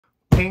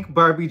pink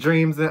Barbie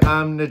dreams and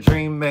I'm the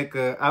dream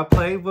maker. I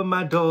play with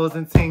my dolls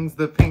and Ting's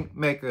the pink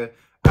maker.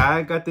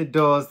 I got the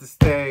dolls to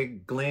stay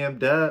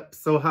glammed up,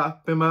 so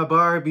hop in my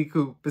Barbie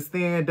coupe and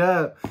stand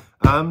up.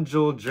 I'm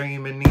Jewel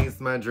Dream and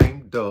these my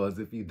dream dolls.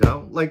 If you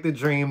don't like the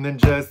dream, then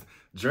just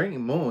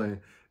dream on.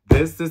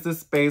 This is the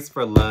space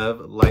for love,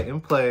 light,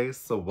 and play.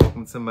 So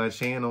welcome to my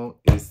channel.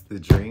 It's the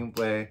Dream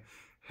Way.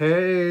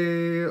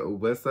 Hey,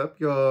 what's up,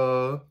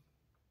 y'all?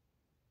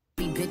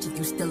 Bitch, if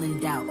you still in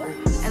doubt.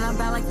 And I'm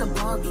bad like the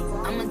Barbie.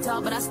 I'm a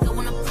doll, but I still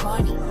wanna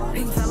party.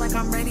 Ain't felt like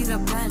I'm ready to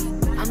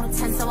bend. I'm a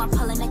 10, so I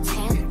pull in a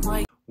 10.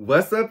 Like,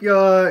 what's up,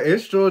 y'all?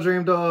 It's Jewel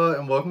Dream Doll,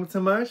 and welcome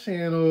to my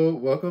channel.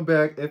 Welcome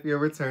back if you're a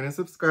returning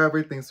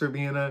subscriber. Thanks for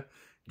being a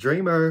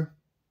dreamer.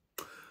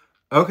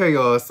 Okay,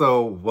 y'all,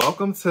 so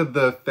welcome to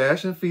the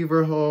Fashion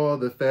Fever haul,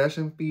 the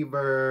Fashion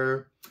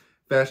Fever,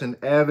 Fashion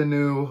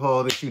Avenue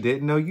haul that you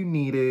didn't know you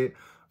needed.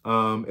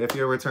 If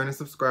you're a returning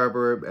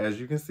subscriber, as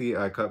you can see,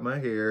 I cut my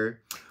hair.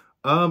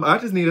 I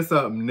just needed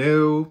something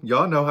new.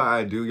 Y'all know how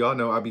I do. Y'all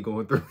know I be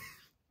going through.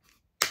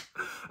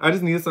 I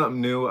just needed something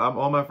new.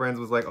 All my friends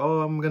was like, oh,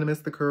 I'm gonna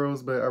miss the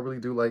curls, but I really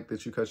do like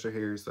that you cut your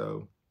hair.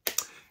 So,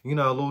 you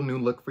know, a little new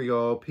look for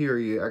y'all,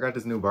 period. I got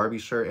this new Barbie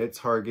shirt at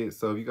Target.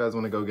 So if you guys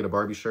want to go get a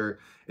Barbie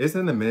shirt, it's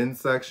in the men's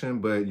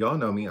section, but y'all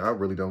know me. I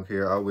really don't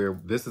care.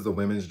 This is a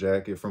women's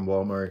jacket from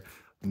Walmart.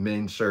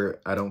 Men's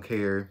shirt, I don't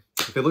care.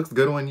 If it looks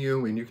good on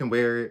you and you can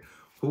wear it,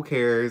 who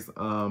cares?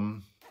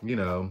 You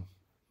know,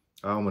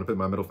 I don't want to put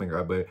my middle finger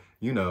up, but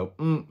you know,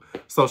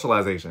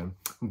 socialization.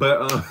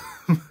 But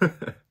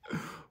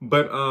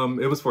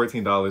it was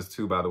 $14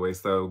 too, by the way.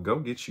 So go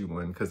get you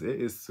one because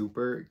it is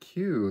super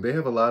cute. They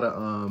have a lot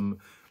of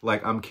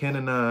like I'm Kin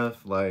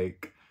Enough,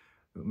 like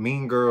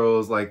Mean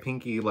Girls, like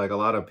Pinky, like a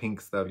lot of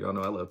pink stuff. Y'all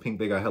know I love pink.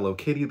 They got Hello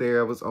Kitty there.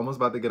 I was almost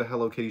about to get a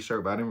Hello Kitty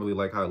shirt, but I didn't really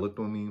like how it looked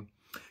on me.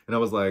 And I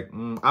was like,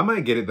 I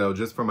might get it though,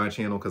 just for my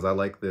channel, because I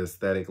like the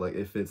aesthetic. Like,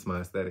 it fits my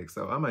aesthetic.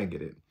 So I might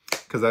get it.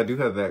 Because I do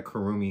have that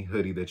Kurumi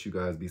hoodie that you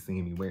guys be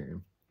seeing me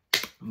wearing.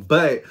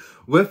 But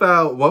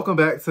welcome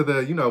back to the,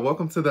 you know,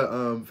 welcome to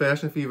the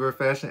Fashion Fever,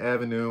 Fashion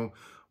Avenue,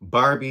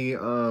 Barbie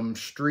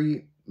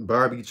street,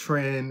 Barbie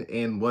trend,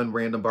 and one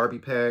random Barbie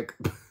pack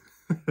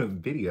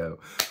video.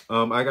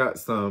 I got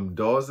some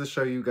dolls to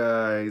show you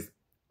guys.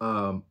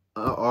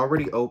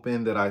 Already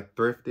opened that I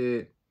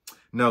thrifted.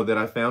 No, that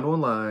I found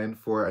online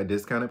for a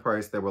discounted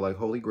price that were like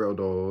Holy Grail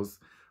dolls.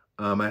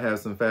 I have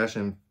some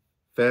Fashion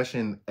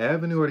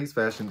Avenue, or these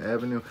Fashion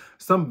Avenue.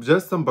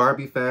 Just some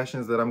Barbie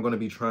fashions that I'm going to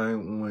be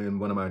trying on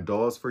one of my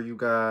dolls for you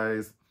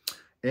guys.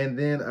 And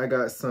then I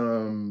got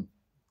some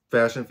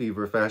Fashion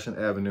Fever, Fashion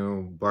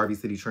Avenue, Barbie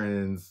City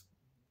Trends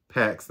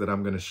packs that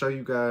I'm going to show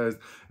you guys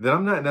that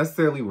I'm not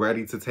necessarily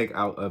ready to take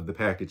out of the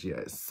package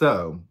yet.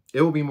 So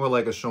it will be more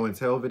like a show and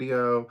tell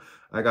video.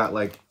 I got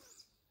like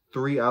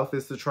 3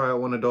 outfits to try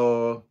on a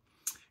doll.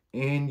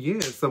 And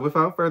yeah, so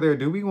without further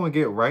ado, we're going to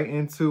get right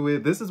into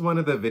it. This is one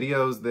of the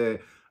videos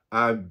that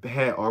I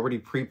had already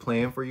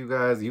pre-planned for you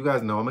guys. You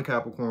guys know I'm a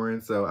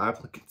Capricorn, so I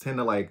tend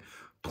to like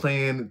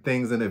plan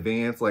things in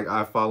advance. Like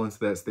I fall into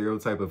that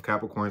stereotype of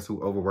Capricorns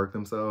who overwork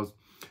themselves.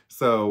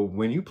 So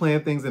when you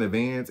plan things in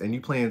advance and you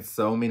plan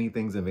so many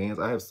things in advance,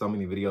 I have so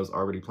many videos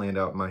already planned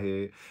out in my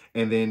head.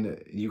 And then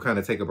you kind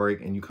of take a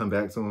break and you come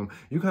back to them.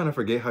 You kind of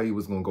forget how you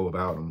was going to go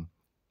about them.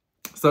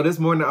 So this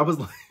morning I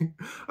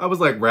was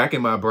like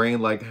racking my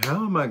brain, like,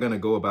 how am I going to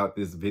go about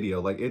this video?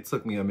 Like it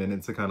took me a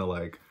minute to kind of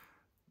like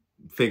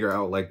figure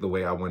out like the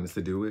way I wanted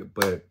to do it.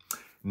 But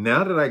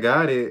now that I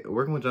got it,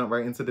 we're going to jump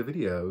right into the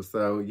video.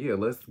 So yeah,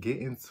 let's get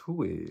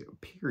into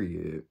it,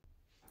 period.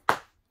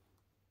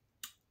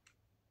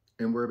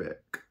 And we're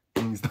back.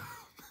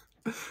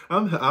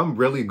 I'm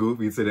really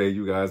goofy today,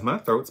 you guys. My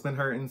throat's been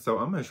hurting, so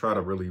I'm going to try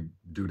to really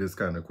do this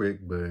kind of quick,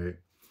 but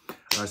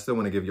I still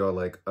want to give y'all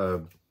like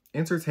a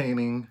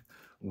entertaining,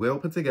 well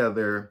put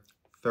together,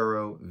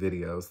 thorough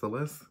video. So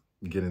let's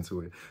get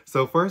into it.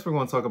 So first we're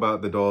going to talk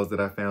about the dolls that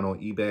I found on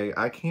eBay.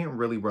 I can't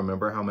really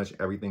remember how much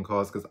everything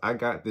cost because I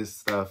got this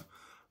stuff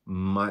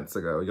months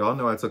ago. Y'all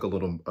know I took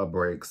a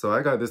break. So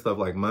I got this stuff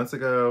like months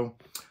ago.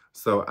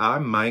 So I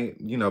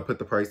might, you know, put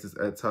the prices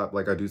at top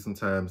like I do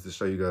sometimes to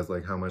show you guys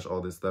like how much all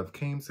this stuff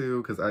came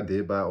to, because I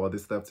did buy all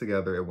this stuff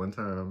together at one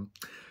time.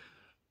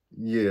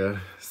 Yeah,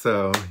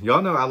 so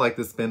y'all know I like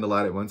to spend a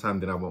lot at one time,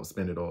 then I won't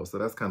spend it all. So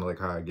that's kind of like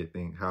how I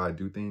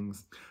do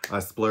things. I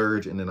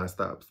splurge and then I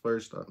stop.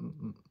 Splurge, stop.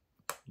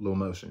 Little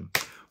motion.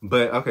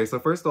 But okay, so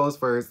first dolls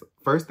first.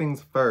 First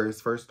things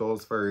first. First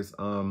dolls first.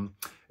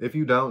 If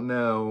you don't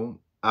know,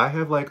 I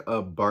have like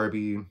a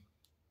Barbie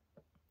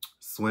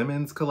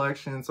Swimmin's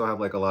collection. So I have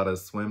like a lot of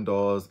swim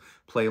dolls,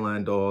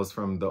 playline dolls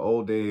from the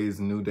old days,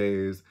 new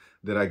days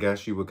that I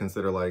guess you would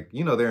consider like,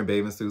 you know, they're in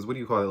bathing suits. What do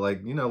you call it?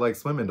 Like, you know, like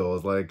swimming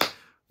dolls, like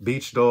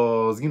beach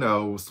dolls, you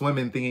know,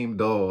 swimming themed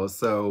dolls.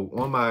 So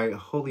on my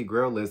Holy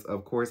Grail list,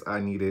 of course, I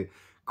needed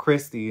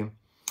Christy.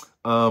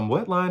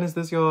 What line is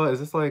this, y'all? Is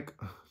this like,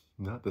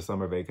 not the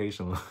summer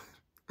vacation line?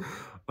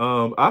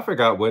 I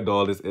forgot what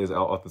doll this is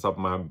off the top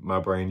of my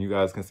brain. You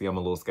guys can see I'm a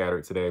little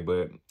scattered today,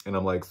 and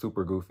I'm like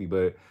super goofy,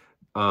 but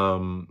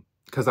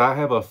because I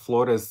have a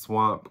Florida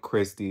Swamp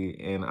Christy,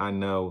 and I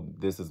know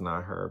this is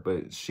not her,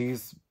 but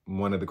she's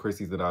one of the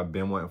Christies that I've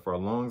been wanting for a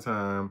long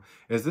time.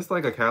 Is this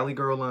like a Cali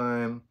Girl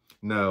line?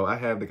 No, I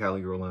have the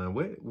Cali Girl line.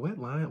 What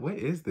line? What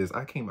is this?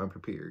 I came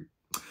unprepared.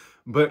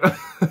 But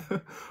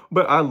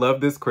but I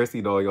love this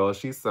Chrissy doll, y'all.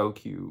 She's so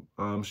cute.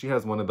 She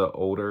has one of the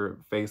older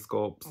face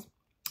sculpts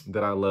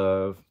that I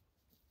love.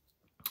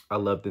 I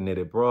love the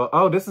knitted bra.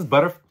 Oh, this is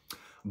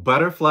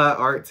butterfly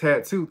art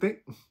tattoo.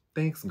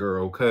 Thanks,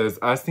 girl, because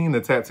I seen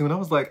the tattoo and I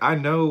was like, I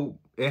know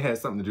it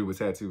has something to do with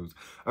tattoos.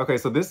 Okay,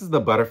 so this is the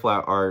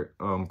butterfly art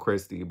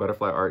Christy,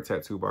 butterfly art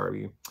tattoo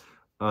Barbie.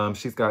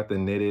 She's got the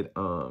knitted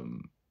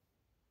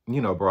you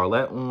know,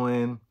 bralette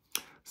on,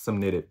 some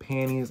knitted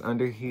panties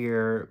under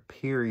here,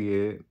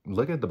 period.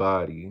 Look at the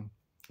body.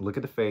 Look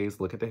at the face.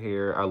 Look at the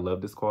hair. I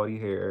love this quality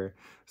hair.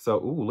 So,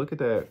 ooh, look at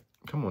that.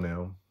 Come on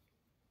now.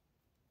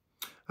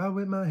 I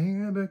whip my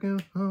hair back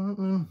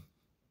and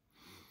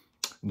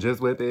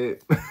just with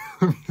it.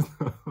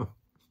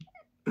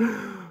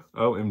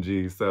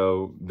 OMG.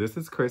 So, this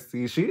is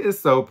Chrissy. She is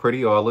so pretty,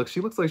 y'all. Look, she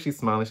looks like she's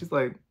smiling. She's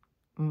like,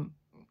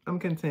 I'm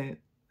content.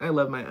 I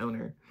love my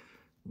owner.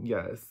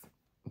 Yes.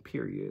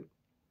 Period.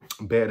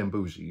 Bad and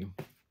bougie.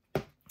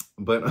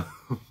 But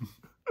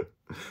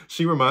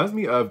she reminds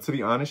me of, to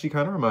be honest, she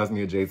kind of reminds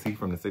me of JT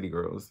from the City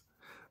Girls.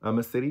 I'm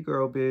a city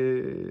girl,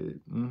 bitch.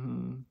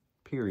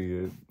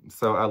 Period.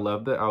 So I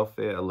love the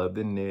outfit. I love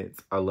the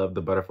knits. I love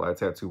the butterfly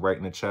tattoo right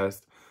in the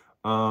chest.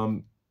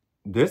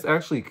 This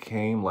actually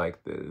came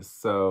like this.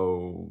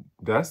 So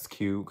that's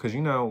cute. Because,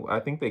 you know, I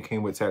think they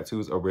came with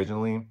tattoos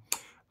originally.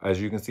 As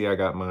you can see, I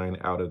got mine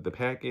out of the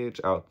package,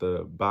 out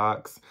the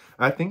box.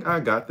 I think I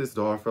got this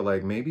doll for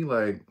like maybe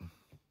like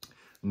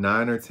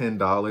 $9 or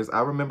 $10.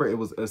 I remember it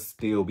was a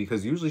steal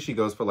because usually she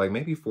goes for like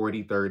maybe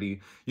 40, 30.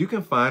 You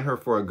can find her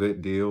for a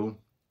good deal.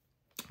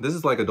 This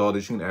is like a doll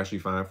that you can actually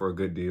find for a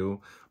good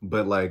deal.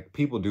 But like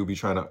people do be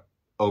trying to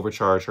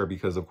overcharge her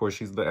because of course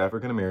she's the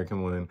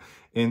African-American one.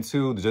 And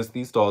two, just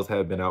these dolls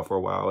have been out for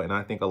a while. And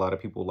I think a lot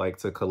of people like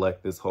to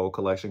collect this whole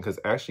collection because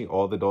actually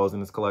all the dolls in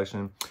this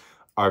collection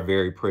are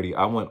very pretty.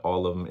 I want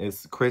all of them.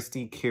 It's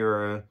Christy,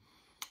 Kira,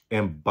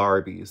 and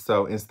Barbie.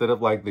 So instead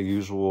of like the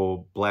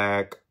usual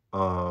black,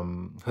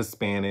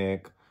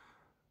 Hispanic,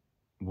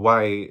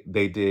 white,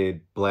 they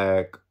did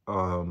black,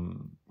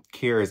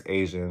 Kira's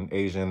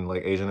Asian,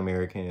 like Asian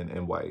American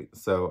and white.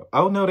 So,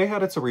 oh no, they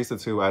had a Teresa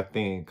too, I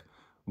think.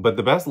 But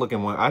the best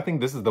looking one, I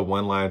think this is the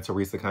one line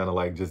Teresa kind of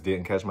like just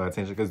didn't catch my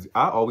attention because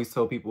I always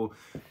tell people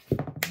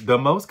the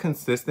most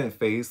consistent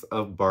face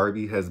of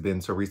Barbie has been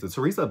Teresa.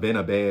 Teresa been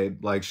a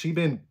bad, like she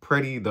been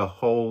pretty the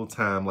whole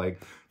time.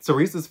 Like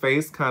Teresa's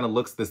face kind of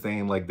looks the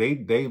same. Like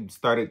they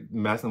started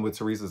messing with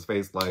Teresa's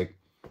face like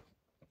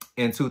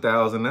in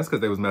 2000. That's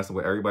because they was messing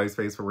with everybody's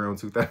face for around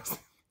 2000.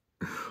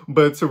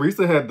 But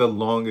Teresa had the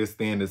longest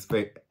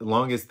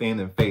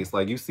standing face.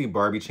 Like you see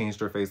Barbie changed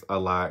her face a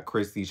lot.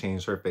 Christy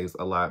changed her face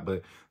a lot.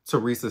 But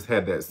Teresa's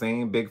had that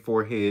same big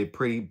forehead,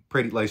 pretty.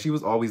 Like she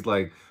was always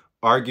like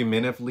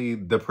argumentatively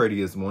the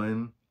prettiest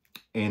one.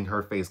 And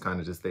her face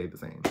kind of just stayed the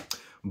same.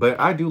 But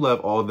I do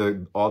love all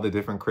the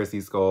different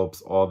Christy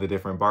sculpts, all the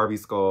different Barbie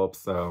sculpts.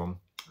 So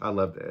I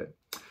love that.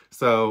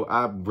 So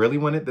I really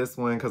wanted this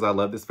one because I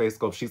love this face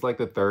sculpt. She's like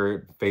the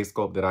third face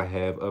sculpt that I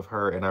have of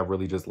her. And I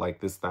really just like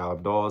this style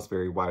of dolls.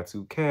 Very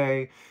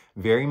Y2K.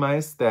 Very my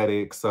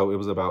aesthetic. So it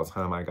was about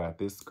time I got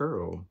this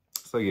girl.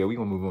 So yeah, we're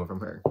going to move on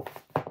from her.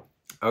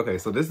 Okay,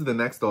 so this is the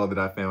next doll that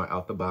I found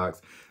out the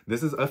box.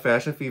 This is a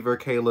Fashion Fever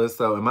Kayla.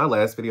 So in my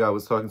last video, I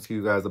was talking to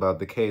you guys about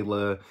the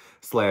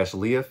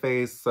Kayla/Leah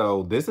face.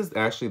 So this is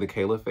actually the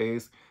Kayla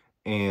face.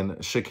 And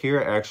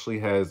Shakira actually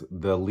has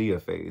the Leah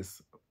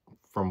face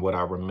from what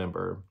I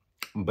remember.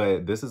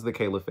 But this is the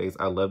Kayla face.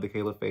 I love the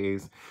Kayla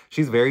face.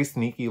 She's very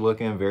sneaky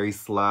looking, very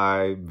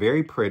sly,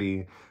 very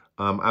pretty.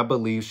 I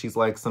believe she's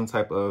like some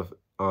type of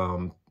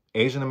not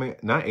Asian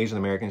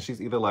American.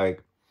 She's either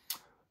like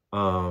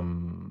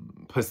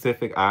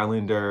Pacific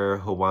Islander,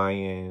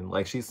 Hawaiian.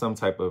 Like she's some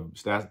type of,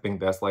 I think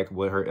that's like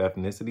what her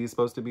ethnicity is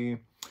supposed to be.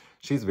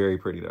 She's very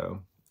pretty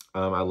though.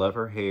 I love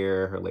her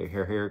hair,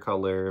 her hair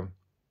color.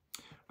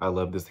 I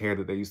love this hair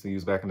that they used to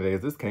use back in the day.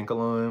 Is this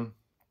Kankalon?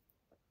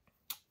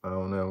 I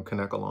don't know,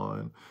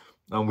 Kanekalon.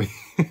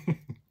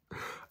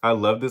 I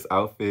love this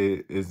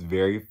outfit. It's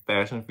very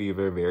Fashion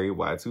Fever, very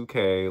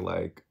Y2K.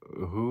 Like,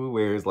 who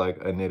wears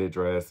like a knitted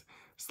dress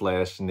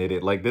 /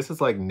 knitted? Like, this is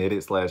like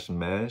knitted /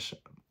 mesh.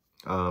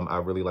 I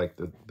really like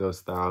the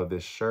style of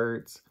this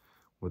shirt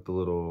with the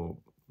little,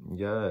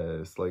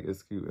 yes, like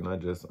it's cute. And I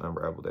just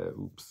unraveled that.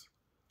 Oops.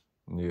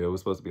 Yeah, it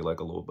was supposed to be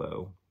like a little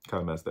bow. Kind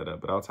of messed that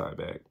up, but I'll tie it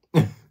back.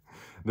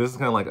 This is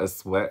kind of like a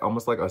sweat,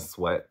 almost like a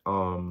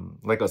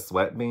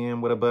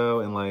sweatband with a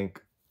bow. And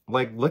like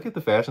look at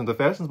the fashions. The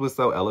fashions was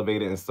so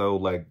elevated and so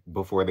like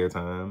before their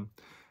time.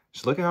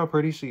 Look at how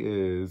pretty she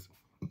is.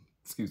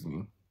 Excuse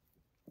me.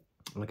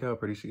 Look how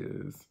pretty she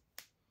is.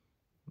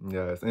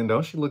 Yes, and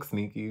don't she look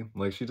sneaky?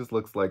 Like she just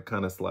looks like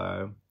kind of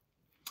sly.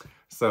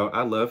 So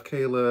I love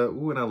Kayla.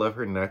 Ooh, and I love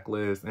her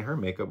necklace. And her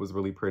makeup was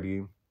really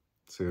pretty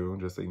too.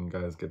 Just so you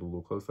guys get a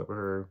little close up of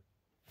her.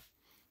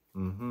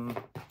 A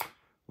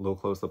little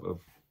close-up of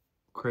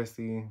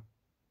Chrissy.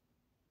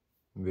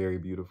 Very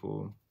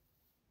beautiful.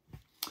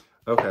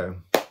 Okay,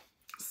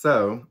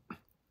 so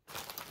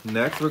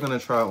next we're gonna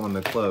try on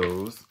the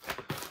clothes.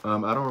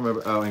 I don't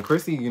remember. Oh, and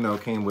Chrissy, you know,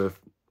 came with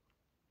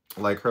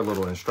like her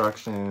little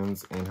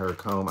instructions and her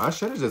comb. I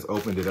should have just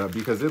opened it up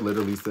because it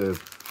literally says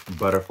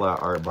Butterfly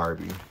Art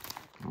Barbie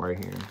right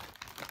here.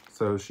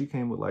 So she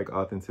came with like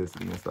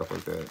authenticity and stuff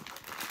like that.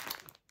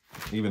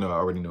 Even though I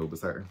already knew it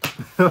was her.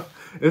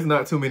 It's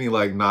not too many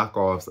like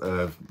knockoffs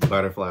of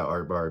Butterfly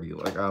Art Barbie.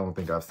 Like I don't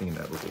think I've seen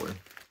that before.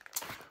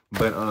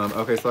 But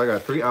okay, so I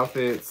got 3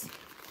 outfits.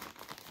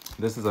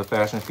 This is a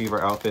Fashion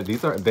Fever outfit.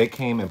 They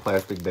came in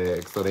plastic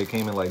bags, so they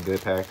came in like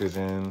good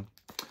packaging.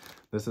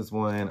 This is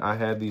one. I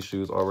had these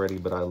shoes already,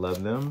 but I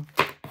love them.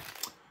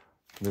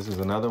 This is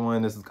another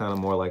one. This is kind of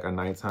more like a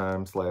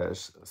nighttime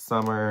 /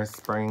 summer,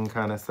 spring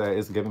kind of set.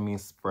 It's giving me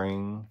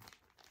spring.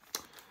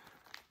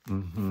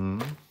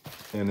 And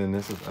then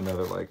this is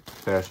another like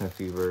Fashion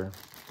Fever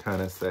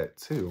kind of set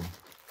too.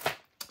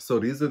 So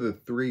these are the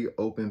 3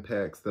 open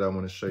packs that I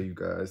want to show you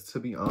guys. To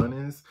be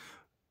honest,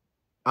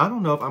 I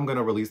don't know if I'm going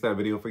to release that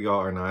video for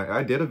y'all or not.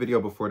 I did a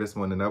video before this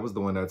one, and that was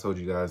the one that I told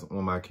you guys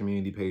on my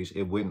community page.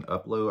 It wouldn't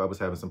upload. I was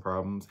having some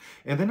problems.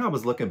 And then I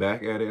was looking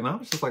back at it, and I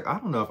was just like, I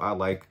don't know if I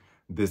like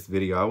this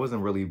video. I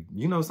wasn't really,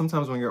 you know,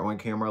 sometimes when you're on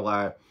camera a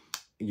lot,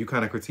 you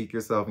kind of critique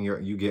yourself and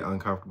you get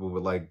uncomfortable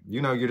with like,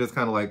 you know, you're just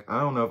kind of like,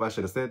 I don't know if I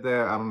should have said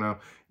that. I don't know.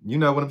 You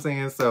know what I'm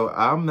saying? So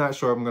I'm not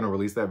sure if I'm going to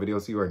release that video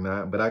to you or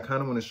not, but I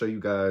kind of want to show you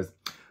guys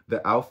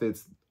the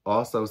outfits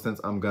also,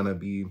 since I'm going to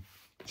be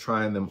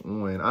trying them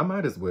on. I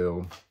might as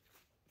well.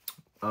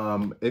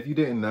 If you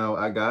didn't know,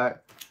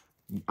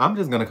 I'm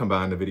just gonna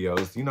combine the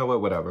videos. You know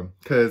what, whatever,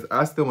 because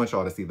I still want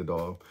y'all to see the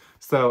doll.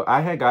 So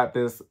I had got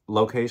this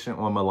location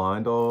on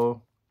Milan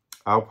doll.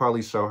 I'll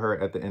probably show her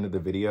at the end of the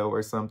video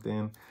or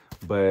something,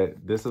 but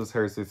this was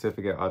her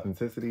certificate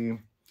authenticity.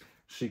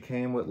 She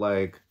came with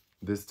like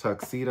this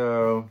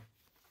tuxedo.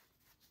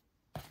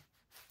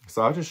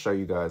 So I'll just show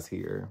you guys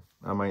here.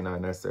 I might not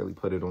necessarily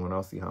put it on.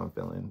 I'll see how I'm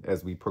feeling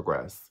as we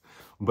progress.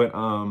 But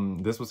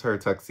this was her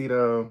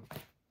tuxedo.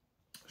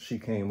 She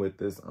came with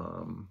this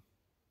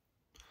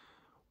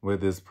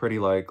pretty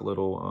like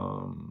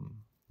little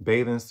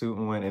bathing suit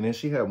on, and then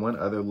she had one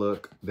other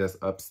look that's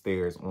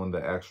upstairs on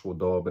the actual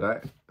doll,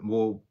 but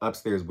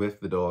upstairs with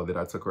the doll that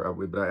I took her out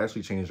with, but I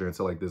actually changed her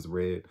into like this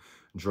red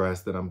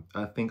dress that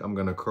I think I'm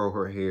gonna curl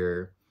her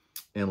hair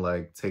and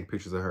like take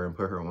pictures of her and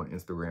put her on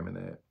Instagram and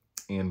that.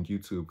 And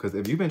YouTube, because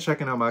if you've been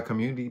checking out my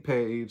community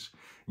page,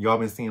 y'all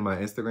been seeing my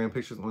Instagram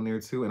pictures on there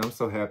too, and I'm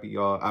so happy,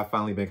 y'all. I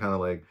finally been kind of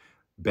like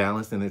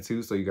balancing it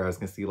too, so you guys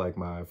can see like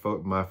my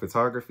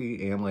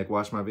photography and like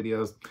watch my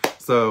videos.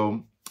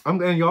 So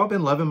and y'all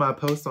been loving my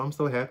posts, so I'm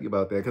so happy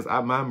about that, because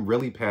I'm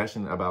really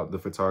passionate about the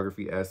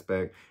photography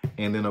aspect,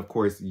 and then of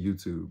course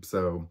YouTube.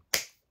 So,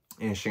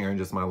 and sharing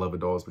just my love of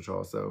dolls with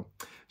y'all. So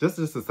just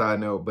a side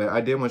note, but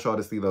I did want y'all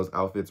to see those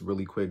outfits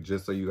really quick,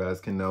 just so you guys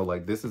can know,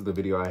 like, this is the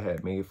video I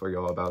had made for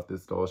y'all about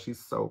this doll. She's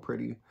so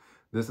pretty.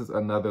 This is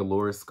another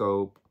Laura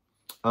scope.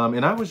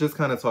 And I was just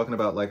kind of talking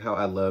about like how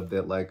I love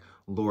that like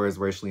Laura is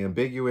racially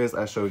ambiguous.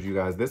 I showed you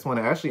guys this one.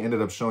 I actually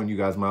ended up showing you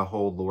guys my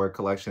whole Laura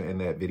collection in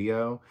that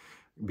video,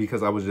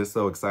 because I was just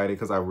so excited,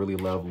 because I really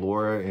love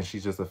Laura, and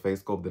she's just a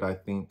face sculpt that I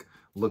think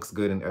looks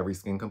good in every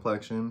skin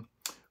complexion.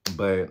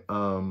 But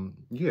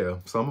yeah,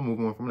 so I'm gonna move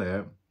on from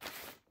that.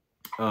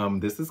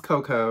 This is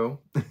Coco.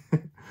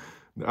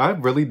 I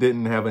really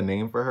didn't have a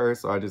name for her,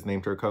 so I just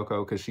named her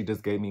Coco, because she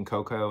just gave me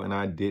Coco, and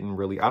I didn't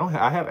really,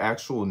 I have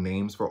actual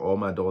names for all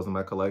my dolls in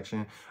my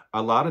collection.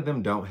 A lot of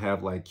them don't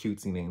have like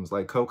cutesy names,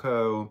 like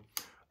Coco.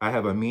 I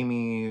have a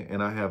Mimi,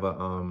 and I have a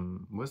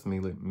what's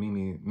Mimi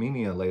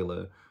and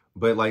Layla.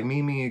 But like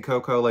Mimi and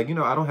Coco, like, you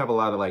know, I don't have a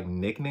lot of like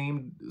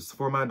nicknames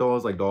for my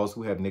dolls, like dolls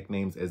who have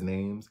nicknames as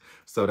names.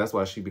 So that's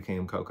why she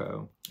became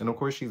Coco. And of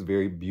course, she's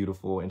very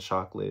beautiful and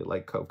chocolate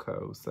like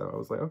Coco. So I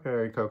was like,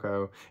 okay,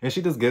 Coco. And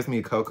she just gives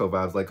me Coco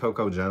vibes, like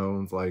Coco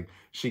Jones. Like,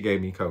 she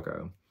gave me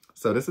Coco.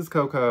 So this is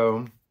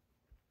Coco.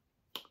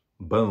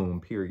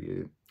 Boom,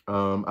 period.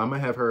 I'm gonna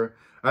have her,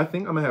 I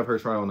think I'm gonna have her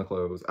try on the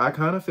clothes. I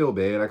kind of feel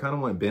bad. I kind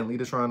of want Bentley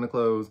to try on the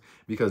clothes,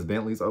 because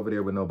Bentley's over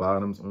there with no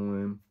bottoms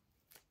on.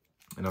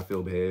 And I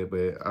feel bad,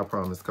 but I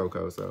promised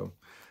Coco, so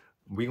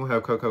we gonna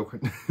have Coco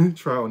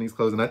try on these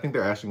clothes, and I think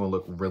they're actually gonna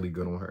look really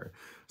good on her.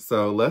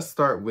 So let's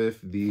start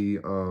with the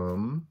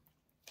I'm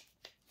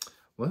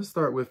just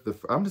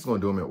gonna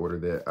do them in order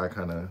that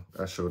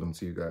I showed them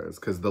to you guys,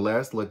 because the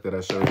last look that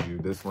I showed you,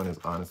 this one is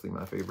honestly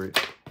my favorite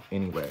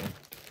anyway,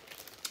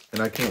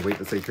 and I can't wait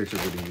to take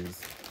pictures of these.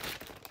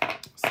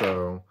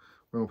 So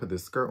we're gonna put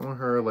this skirt on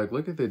her. Like,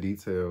 look at the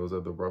details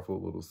of the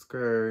ruffled little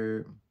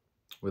skirt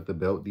with the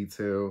belt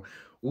detail.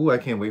 Ooh, I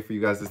can't wait for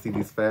you guys to see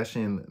these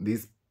fashion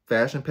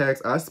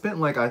packs. I spent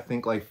like, I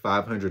think like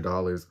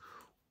 $500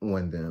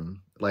 on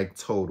them, like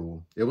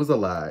total. It was a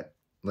lot.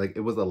 Like, it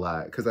was a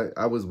lot, because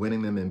I was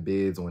winning them in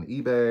bids on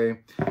eBay,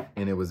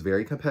 and it was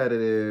very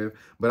competitive.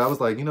 But I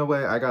was like, you know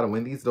what? I gotta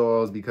win these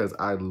dolls, because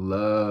I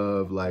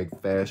love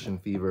like Fashion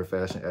Fever,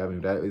 Fashion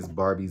Avenue. That is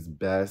Barbie's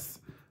best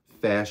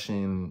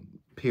fashion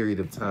period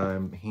of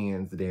time,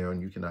 hands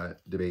down. You cannot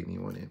debate me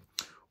on it.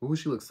 Ooh,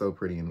 she looks so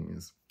pretty in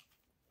these.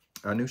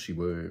 I knew she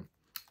would.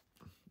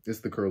 It's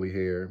the curly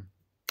hair.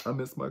 I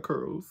miss my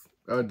curls.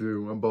 I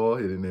do. I'm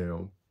bald-headed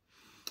now.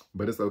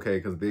 But it's okay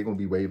because they're going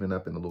to be waving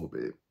up in a little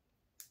bit.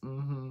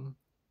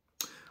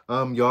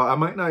 Y'all, I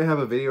might not have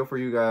a video for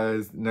you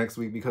guys next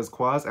week because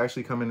Qua's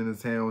actually coming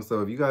into town.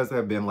 So if you guys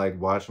have been like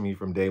watching me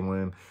from day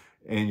one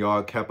and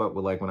y'all kept up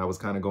with like when I was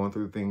kind of going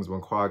through things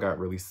when Qua got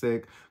really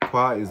sick,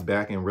 Qua is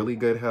back in really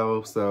good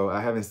health. So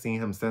I haven't seen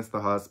him since the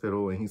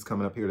hospital and he's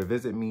coming up here to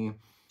visit me.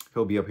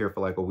 He'll be up here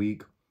for like a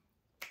week.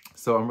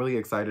 So I'm really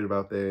excited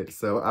about that.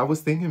 So I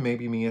was thinking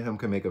maybe me and him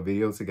can make a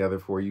video together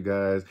for you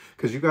guys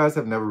because you guys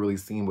have never really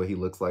seen what he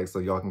looks like. So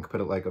y'all can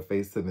put it like a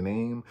face to the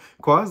name.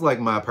 Qua's like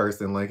my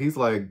person. Like he's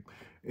like,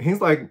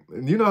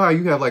 you know how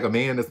you have like a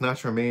man that's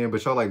not your man,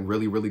 but y'all like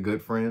really, really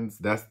good friends?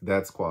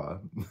 That's Qua.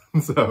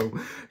 So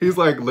he's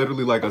like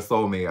literally like a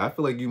soulmate. I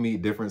feel like you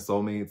meet different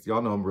soulmates.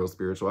 Y'all know I'm real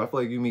spiritual. I feel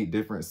like you meet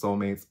different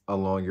soulmates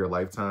along your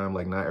lifetime.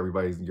 Like not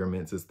everybody's you're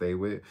meant to stay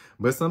with.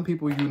 But some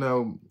people, you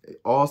know,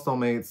 all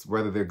soulmates,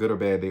 whether they're good or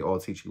bad, they all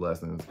teach you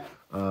lessons.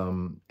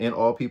 And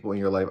all people in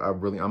your life,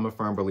 I'm a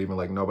firm believer,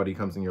 like nobody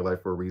comes in your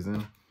life for a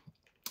reason.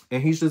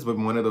 And he's just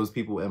been one of those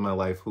people in my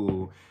life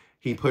who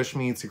he pushed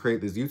me to create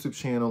this YouTube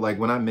channel. Like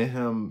when I met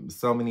him,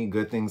 so many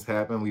good things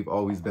happened. We've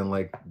always been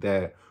like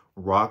that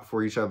rock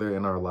for each other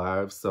in our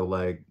lives. So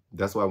like,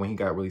 that's why when he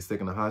got really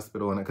sick in the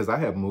hospital, and because I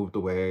had moved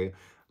away,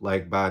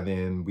 like by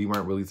then we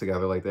weren't really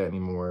together like that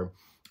anymore.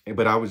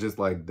 But I was just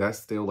like, that's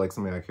still like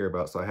something I care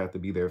about. So I have to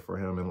be there for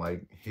him and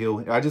like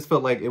heal. I just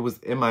felt like it was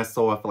in my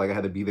soul. I felt like I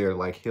had to be there to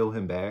like heal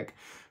him back.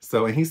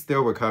 So, and he's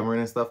still recovering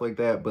and stuff like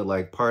that. But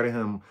like part of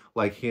him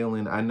like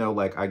healing, I know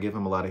like I give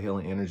him a lot of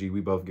healing energy. We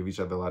both give each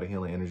other a lot of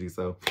healing energy.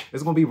 So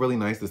it's going to be really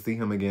nice to see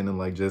him again and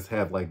like just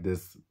have like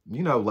this,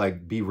 you know,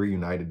 like be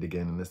reunited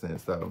again in a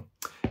sense. So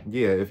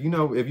yeah, if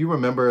you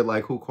remember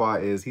like who Qua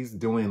is, he's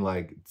doing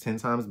like 10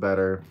 times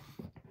better.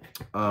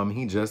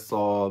 He just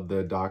saw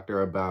the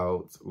doctor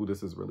about, ooh,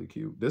 this is really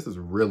cute. This is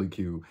really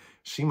cute.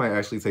 She might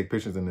actually take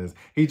pictures in this.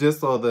 He just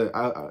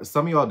saw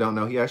some of y'all don't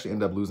know, he actually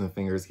ended up losing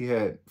fingers.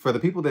 For the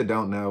people that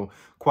don't know,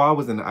 Qua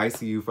was in the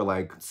ICU for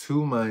like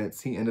 2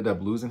 months. He ended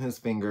up losing his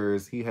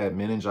fingers. He had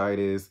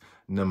meningitis,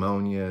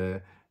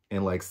 pneumonia,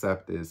 and like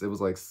sepsis.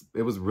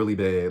 It was really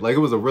bad. Like it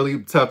was a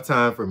really tough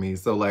time for me.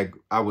 So like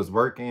I was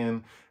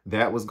working,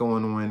 that was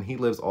going on. He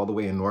lives all the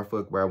way in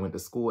Norfolk where I went to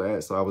school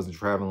at. So I was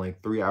traveling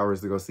like 3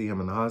 hours to go see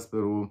him in the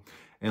hospital.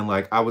 And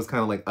like, I was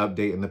kind of like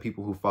updating the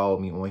people who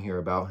followed me on here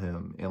about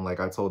him. And like,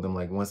 I told them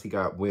like, once he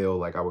got well,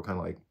 like I would kind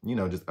of like, you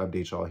know, just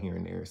update y'all here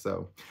and there.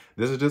 So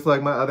this is just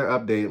like my other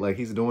update. Like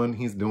he's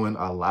doing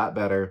a lot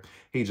better.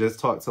 He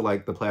just talked to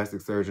like the plastic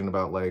surgeon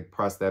about like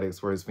prosthetics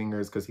for his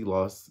fingers because he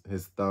lost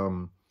his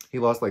thumb. He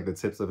lost like the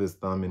tips of his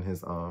thumb and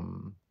his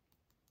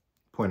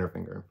pointer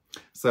finger.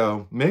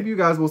 So maybe you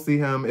guys will see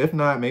him. If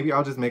not, maybe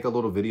I'll just make a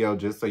little video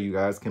just so you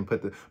guys can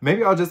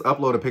maybe I'll just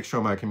upload a picture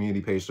on my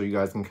community page so you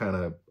guys can kind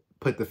of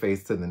put the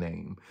face to the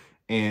name.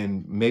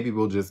 And maybe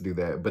we'll just do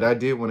that. But I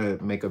did want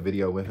to make a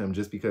video with him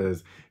just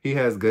because he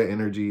has good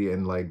energy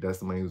and like that's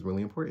somebody who's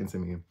really important to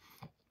me.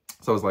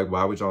 So it's like,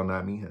 why would y'all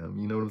not meet him?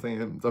 You know what I'm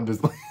saying? I'm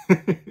just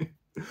like,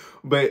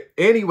 but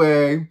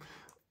anyway,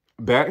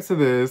 back to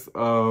this.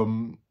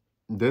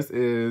 This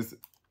is,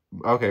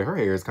 okay, her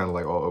hair is kind of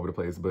like all over the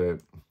place, but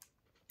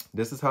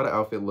this is how the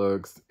outfit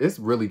looks. It's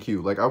really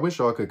cute. Like, I wish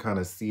y'all could kind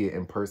of see it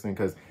in person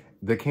because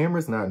the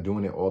camera's not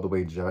doing it all the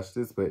way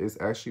justice, but it's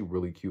actually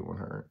really cute on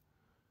her.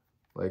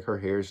 Like, her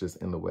hair is just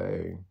in the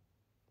way.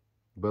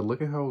 But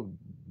look at how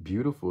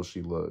beautiful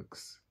she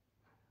looks.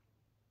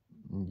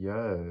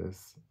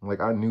 Yes.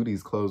 Like, I knew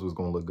these clothes was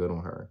going to look good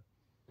on her.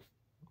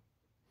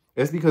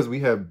 Yeah,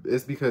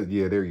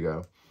 there you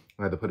go.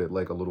 I had to put it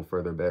like a little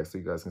further back so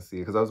you guys can see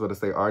it. Because I was about to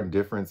say our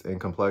difference in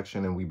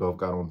complexion and we both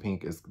got on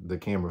pink is the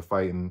camera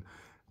fighting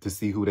to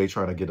see who they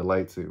trying to get a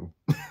light to.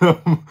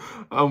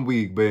 I'm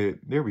weak, but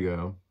there we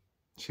go.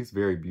 She's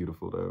very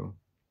beautiful though.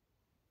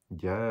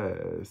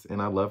 Yes.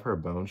 And I love her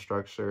bone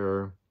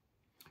structure.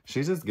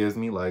 She just gives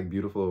me like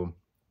beautiful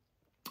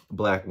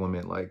black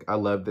woman. Like I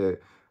love that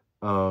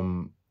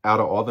out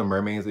of all the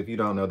mermaids, if you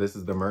don't know, this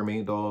is the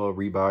mermaid doll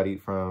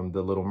rebodied from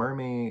The Little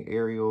Mermaid,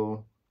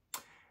 Ariel.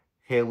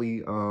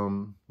 Haley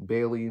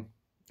Bailey.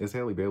 It's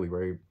Haley Bailey,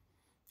 right?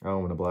 I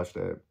don't want to blush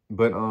that.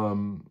 But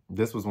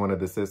this was one of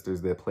the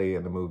sisters that played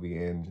in the movie.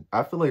 And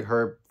I feel like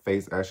her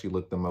face actually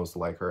looked the most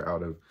like her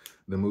out of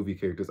the movie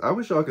characters. I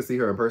wish y'all could see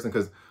her in person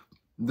because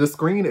the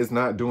screen is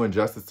not doing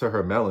justice to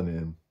her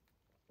melanin.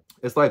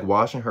 It's like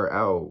washing her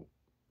out.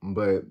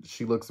 But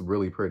she looks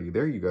really pretty.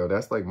 There you go.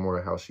 That's like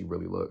more how she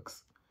really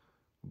looks.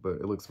 But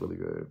it looks really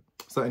good.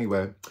 So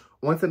anyway,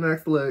 on to the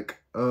next look.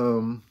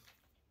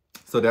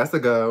 So that's a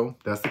go.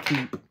 That's a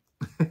keep.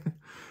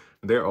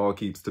 They're all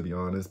keeps, to be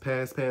honest.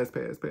 Pass, pass,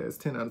 pass, pass.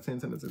 10 out of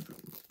 10, 10 out of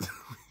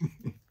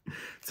 10.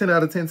 10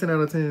 out of 10, 10 out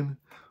of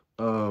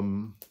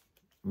 10.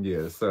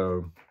 Yeah,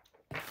 so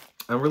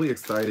I'm really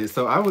excited.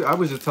 So I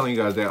was just telling you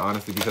guys that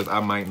honestly because I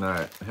might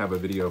not have a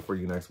video for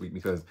you next week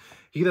because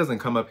he doesn't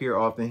come up here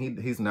often.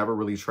 He's never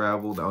really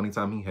traveled. The only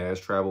time he has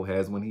traveled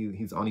has when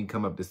he's only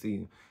come up to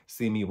see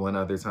me one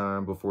other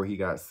time before he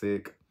got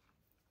sick.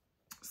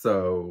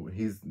 So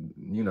he's,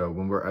 you know,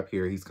 when we're up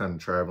here, he's kind of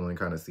traveling,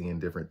 kind of seeing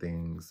different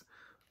things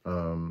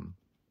and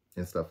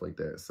stuff like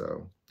that.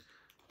 So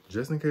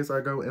just in case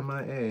I go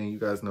MIA, you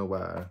guys know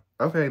why.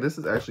 Okay, this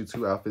is actually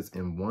 2 outfits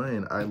in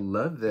one. I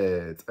love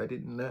that. I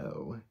didn't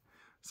know.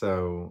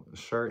 So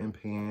shirt and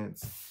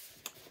pants,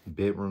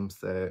 bedroom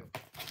set,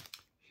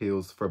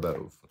 heels for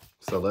both.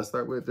 So let's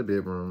start with the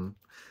bedroom.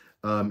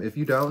 If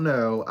you don't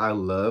know, I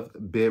love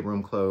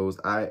bedroom clothes.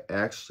 I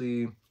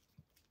actually,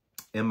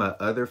 in my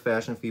other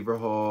Fashion Fever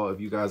haul,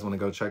 if you guys want to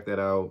go check that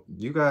out,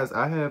 you guys,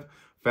 I have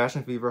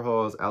Fashion Fever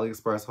hauls,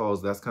 AliExpress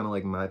hauls. That's kind of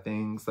like my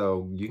thing.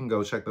 So you can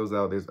go check those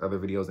out. There's other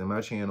videos in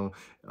my channel.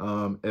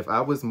 If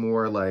I was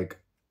more like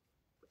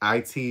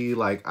IT,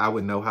 like I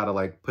would know how to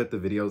like put the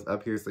videos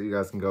up here so you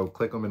guys can go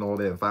click them and all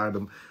that and find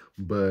them.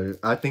 But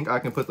I think I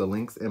can put the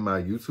links in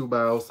my YouTube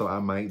bio, so I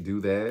might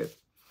do that.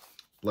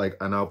 Like,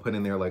 and I'll put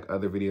in there like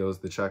other videos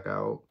to check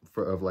out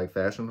of like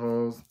fashion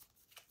hauls.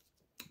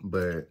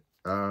 But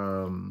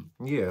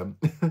yeah,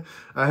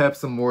 I have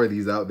some more of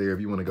these out there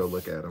if you want to go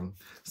look at them.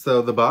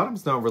 So the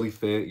bottoms don't really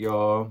fit,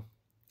 y'all.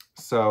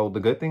 So the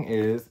good thing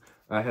is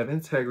I have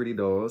Integrity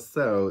dolls,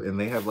 so, and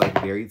they have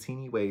like very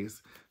teeny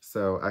waists,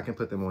 so I can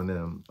put them on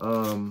them.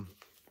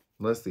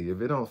 Let's see, if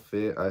it don't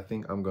fit, I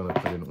think I'm gonna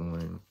put it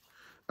on.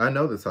 I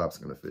know the top's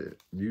gonna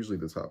fit. Usually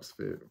the tops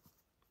fit.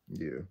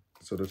 Yeah,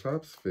 so the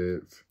tops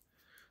fit,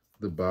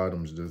 the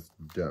bottoms just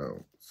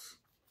don't.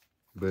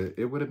 But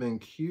it would have been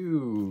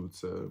cute.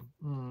 It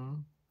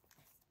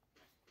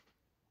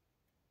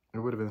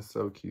would have been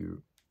so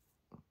cute.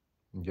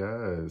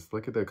 Yes,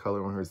 look at the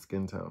color on her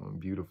skin tone.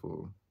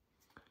 Beautiful.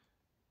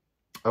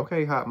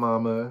 Okay, hot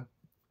mama.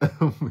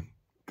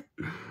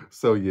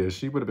 So yeah,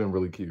 she would have been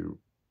really cute.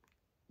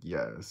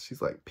 Yes,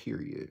 she's like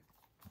period.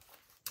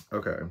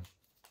 Okay.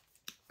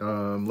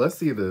 Let's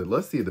see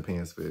the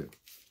pants fit.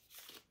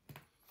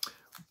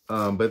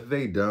 But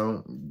they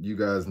don't, you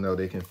guys know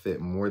they can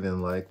fit more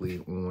than likely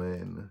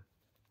on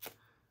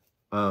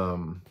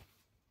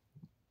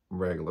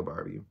regular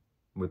Barbie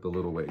with the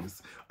little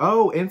waist.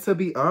 Oh, and to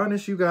be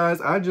honest, you guys,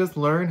 I just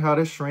learned how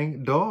to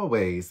shrink doll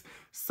waist.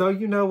 So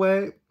you know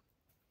what?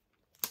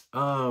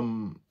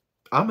 I'm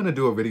gonna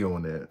do a video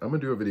on that.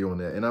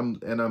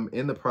 And I'm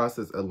in the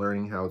process of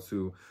learning how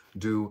to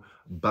do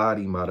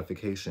body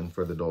modification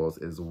for the dolls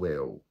as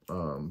well.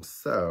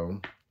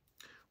 So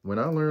when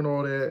I learn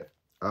all that,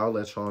 I'll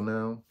let y'all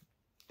know.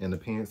 And the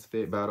pants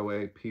fit, by the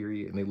way,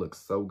 period. And they look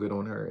so good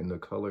on her. And the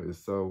color is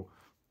so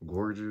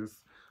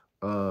gorgeous.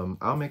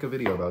 I'll make a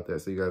video about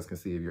that so you guys can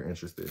see if you're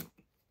interested.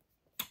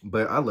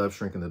 But I love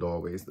shrinking the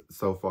doll waist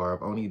so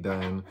far. I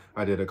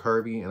did a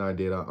curvy and I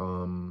did a,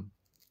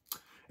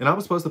 and I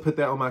was supposed to put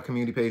that on my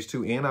community page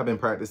too. And I've been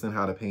practicing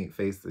how to paint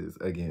faces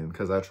again.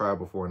 Because I tried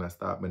before and I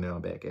stopped, but now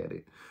I'm back at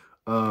it.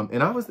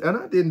 And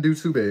I didn't do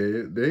too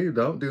bad. They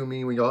don't do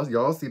me when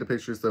y'all see the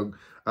pictures. So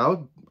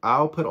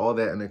I'll put all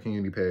that in the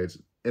community page,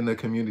 in the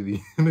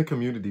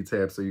community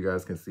tab so you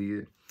guys can see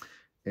it.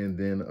 And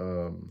then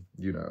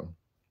you know,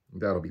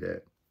 that'll be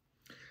that.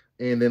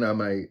 And then I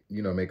might,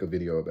 you know, make a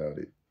video about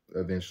it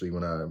eventually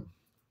when I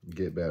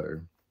get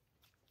better.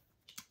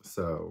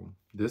 So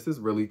this is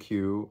really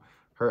cute.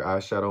 Her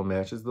eyeshadow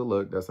matches the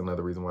look. That's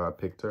another reason why I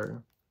picked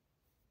her.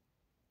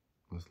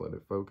 Let's let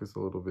it focus a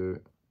little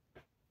bit.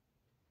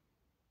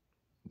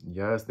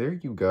 Yes, there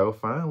you go.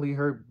 Finally,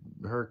 her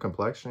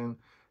complexion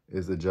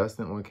is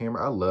adjusting on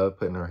camera. I love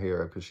putting her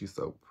hair up because she's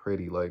so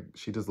pretty. Like,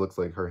 she just looks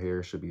like her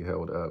hair should be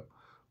held up.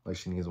 Like,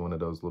 she needs one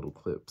of those little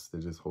clips to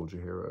just hold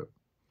your hair up.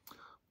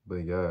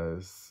 But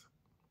yes.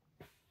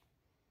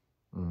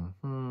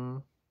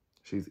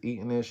 She's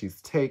eating it.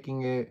 She's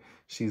taking it.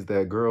 She's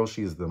that girl.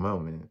 She's the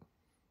moment.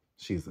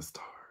 She's a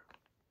star.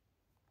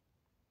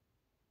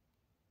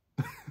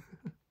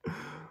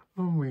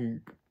 I'm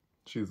weak.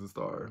 She's a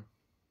star.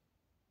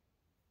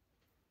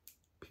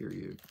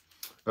 Period.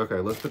 Okay,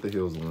 let's put the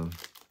heels on.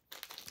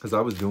 Because I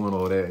was doing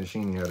all that and she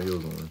didn't have the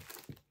heels on.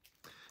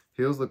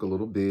 Heels look a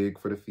little big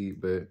for the feet,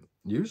 but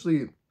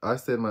usually, I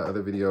said in my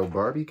other video,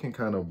 Barbie can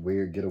kind of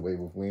get away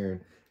with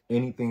wearing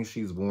anything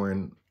she's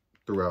worn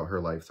throughout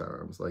her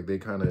lifetimes. Like, they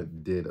kind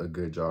of did a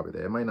good job at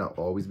that. It might not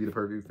always be the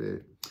perfect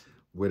fit,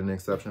 with an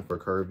exception for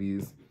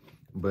curvies.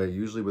 But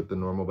usually with the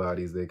normal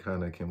bodies, they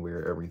kind of can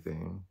wear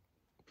everything.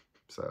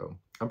 So,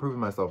 I'm proving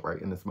myself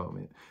right in this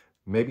moment.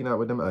 Maybe not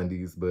with them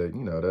undies, but,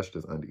 you know, that's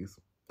just undies.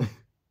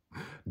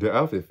 The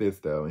outfit fits,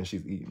 though, and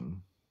she's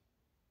eating.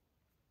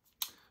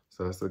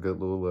 So, that's a good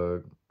little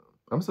look.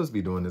 I'm supposed to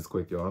be doing this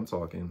quick, y'all. I'm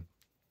talking.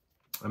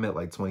 I'm at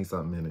like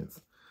 20-something minutes.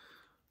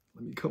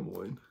 Let me come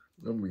on.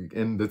 I'm weak.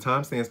 And the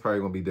timestamp's probably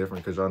going to be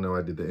different because y'all know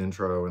I did the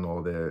intro and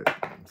all that.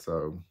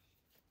 So,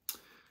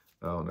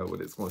 I don't know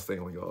what it's going to say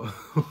on y'all.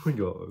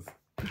 y'all's.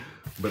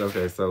 But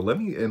okay, so let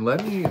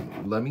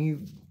me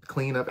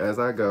clean up as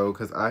I go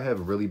because I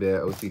have really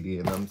bad OCD.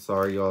 And I'm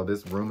sorry, y'all.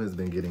 This room has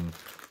been getting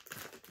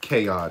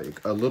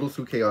chaotic. A little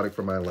too chaotic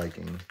for my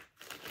liking.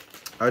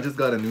 I just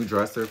got a new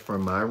dresser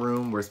from my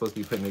room. We're supposed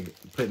to be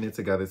putting it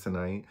together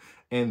tonight.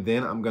 And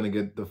then I'm going to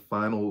get the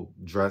final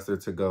dresser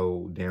to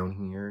go down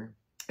here.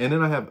 And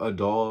then I have a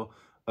doll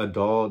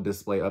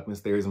display up in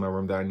stairs in my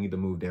room that I need to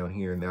move down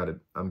here now that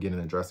I'm getting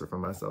a dresser for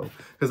myself.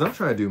 Because I'm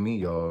trying to do me,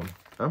 y'all.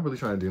 I'm really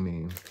trying to do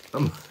me.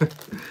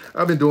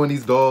 I've been doing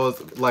these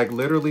dolls. Like,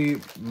 literally,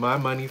 my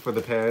money for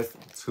the past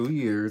 2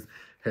 years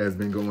has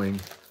been going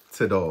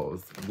to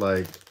dolls.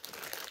 Like,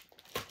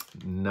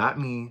 not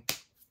me,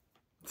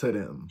 to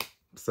them.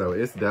 So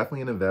it's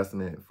definitely an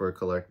investment for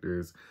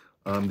collectors.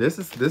 This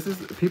is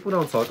people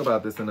don't talk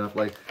about this enough.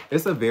 Like,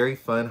 it's a very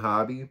fun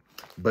hobby,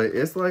 but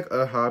it's like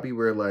a hobby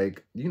where,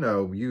 like, you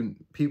know, you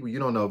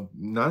don't know,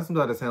 not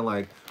sometimes to sound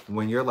like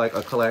when you're like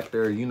a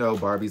collector, you know,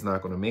 Barbie's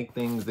not going to make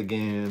things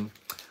again.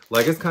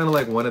 Like, it's kind of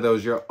like one of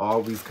those, you're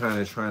always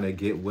kind of trying to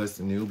get what's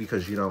new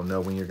because you don't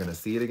know when you're going to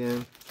see it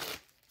again.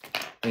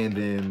 And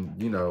then,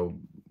 you know,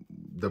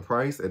 the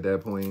price at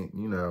that point,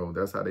 you know,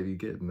 that's how they be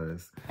getting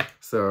us.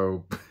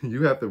 So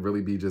you have to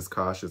really be just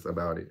cautious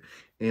about it.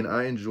 And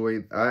I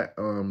joined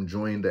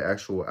the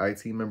actual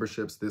IT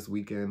memberships this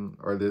weekend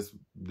or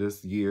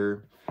this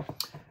year.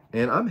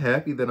 And I'm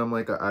happy that I'm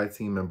like an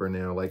IT member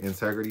now, like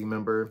integrity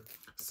member.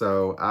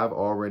 So I've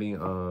already,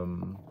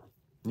 you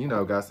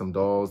know, got some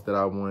dolls that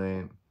I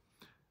want.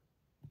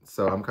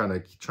 So I'm kind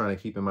of trying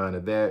to keep in mind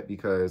of that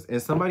because,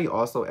 and somebody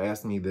also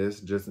asked me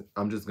this,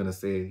 I'm just going to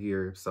say it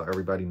here so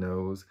everybody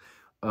knows.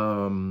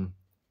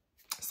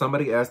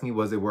 Somebody asked me,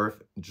 was it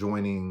worth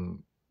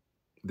joining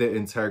the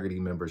integrity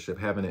membership,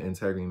 having an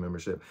integrity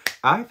membership?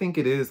 I think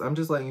it is. I'm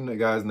just letting you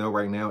guys know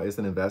right now, it's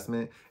an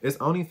investment. It's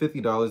only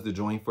 $50 to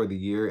join for the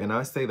year. And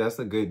I say that's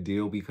a good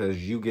deal because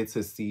you get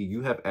to see,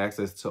 you have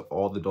access to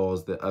all the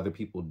dolls that other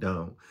people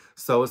don't.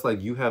 So it's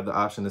like you have the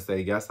option to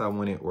say, yes, I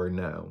want it or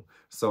no.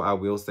 So I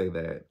will say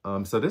that.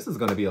 So this is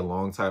going to be a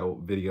long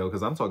title video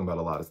because I'm talking about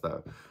a lot of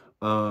stuff.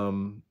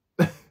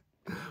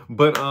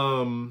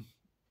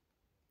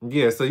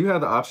 Yeah, so you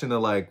have the option to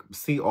like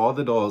see all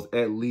the dolls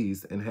at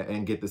least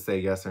and get to say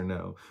yes or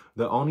no.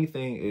 The only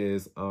thing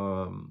is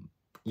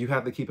you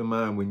have to keep in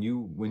mind when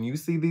you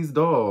see these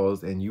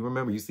dolls and you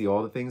remember you see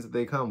all the things that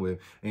they come with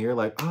and you're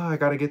like, oh, I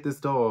gotta get this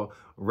doll.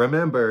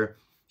 Remember,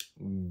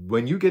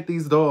 when you get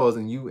these dolls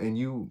and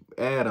you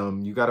add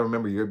them, you gotta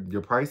remember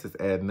your price is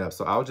adding up.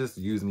 So I'll just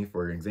use me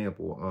for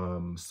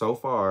example. So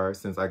far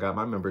since I got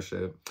my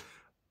membership,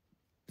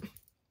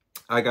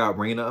 I got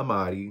Raina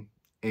Amati,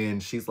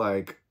 and she's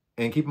like.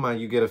 And keep in mind,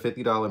 you get a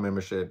 $50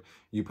 membership.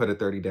 You put a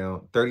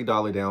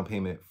 $30 down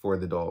payment for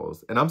the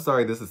dolls. And I'm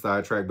sorry, this is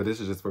sidetracked, but this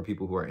is just for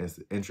people who are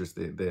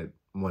interested that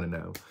want to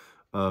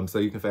know. So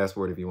you can fast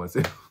forward if you want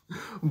to.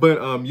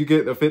 But you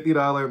get a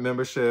 $50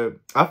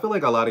 membership. I feel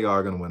like a lot of y'all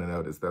are going to want to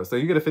know this, though. So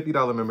you get a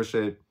 $50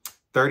 membership,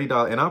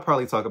 $30, and I'll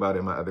probably talk about it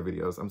in my other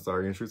videos. I'm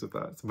sorry, intrusive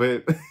thoughts.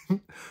 But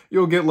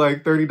you'll get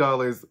like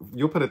 $30.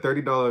 You'll put a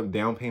 $30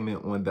 down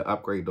payment on the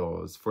upgrade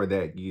dolls for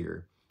that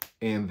year.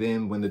 And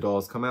then when the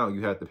dolls come out,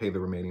 you have to pay the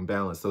remaining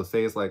balance. So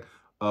say it's like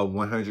a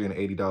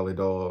 $180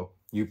 doll,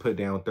 you put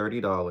down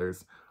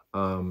 $30.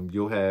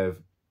 You'll have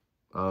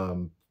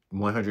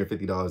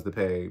 $150 to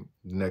pay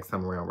the next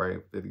time around, right?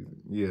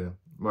 Yeah,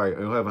 right.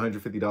 You'll have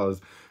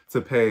 $150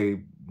 to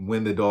pay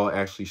when the doll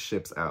actually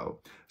ships out.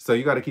 So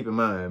you got to keep in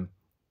mind,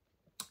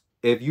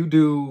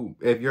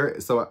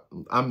 so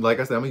I'm, like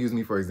I said, I'm gonna use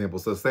me for example.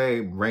 So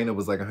say Raina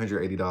was like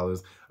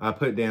 $180. I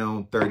put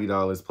down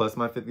 $30 plus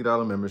my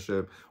 $50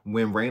 membership.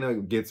 When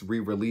Raina gets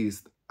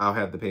re-released, I'll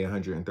have to pay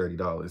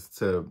 $130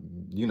 to,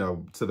 you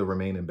know, to the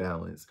remaining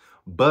balance.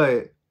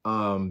 But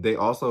they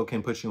also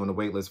can put you on the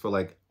wait list for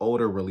like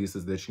older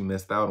releases that you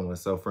missed out on.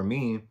 So for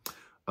me,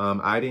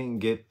 I didn't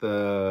get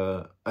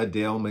the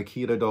Adele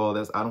Makita doll.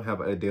 I don't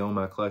have an Adele in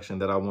my collection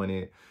that I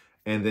wanted.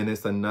 And then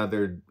it's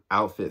another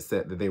outfit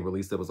set that they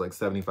released that was like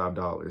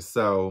 $75.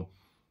 So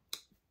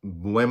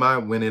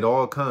when it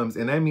all comes,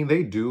 and I mean,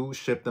 they do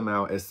ship them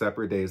out as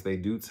separate days. They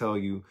do tell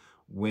you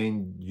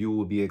when you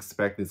will be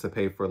expected to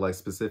pay for like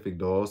specific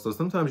dolls. So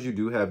sometimes you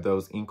do have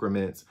those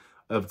increments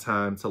of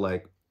time to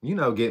like, you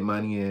know, get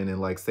money in and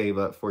like save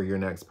up for your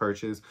next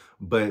purchase.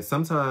 But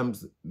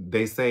sometimes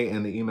they say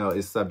in the email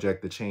it's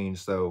subject to change.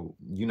 So,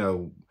 you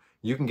know,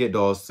 you can get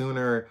dolls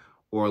sooner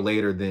or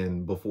later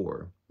than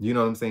before. You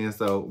know what I'm saying?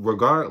 So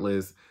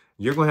regardless,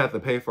 you're going to have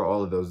to pay for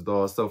all of those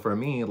dolls. So for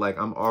me, like,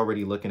 I'm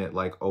already looking at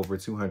like over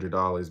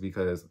 $200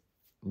 because,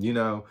 you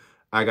know,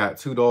 I got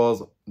 2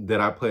 dolls that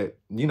I put,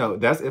 you know,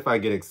 that's if I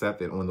get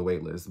accepted on the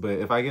wait list. But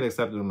if I get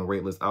accepted on the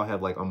wait list, I'll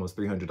have like almost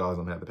 $300 I'm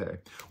going to have to pay,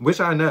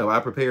 which I know I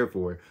prepared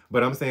for.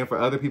 But I'm saying for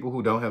other people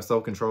who don't have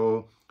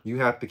self-control, you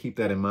have to keep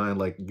that in mind.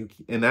 Like,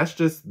 and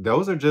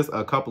those are just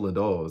a couple of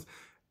dolls.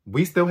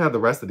 We still have the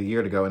rest of the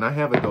year to go. And I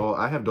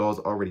have dolls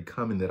already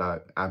coming that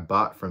I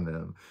bought from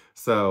them.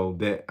 So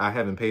that I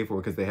haven't paid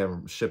for because they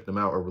haven't shipped them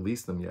out or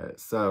released them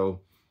yet.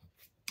 So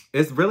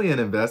it's really an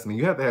investment.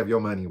 You have to have your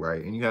money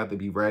right. And you have to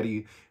be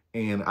ready.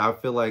 And I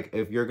feel like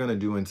if you're going to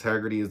do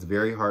integrity, it's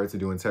very hard to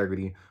do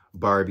integrity,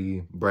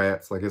 Barbie,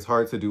 Bratz. Like, it's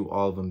hard to do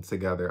all of them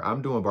together.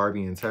 I'm doing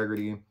Barbie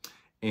integrity.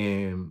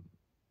 And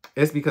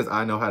it's because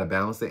I know how to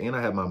balance it, and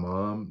I have my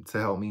mom to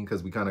help me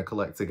because we kind of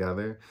collect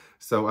together.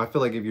 So I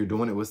feel like if you're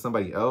doing it with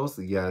somebody else,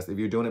 yes. If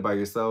you're doing it by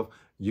yourself,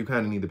 you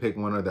kind of need to pick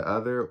one or the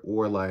other,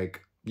 or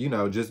like, you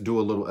know, just do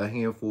a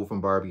handful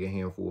from Barbie, a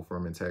handful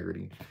from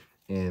Integrity,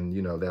 and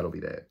you know, that'll be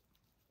that.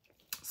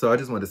 So I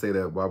just wanted to say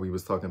that while we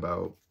was talking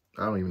about,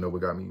 I don't even know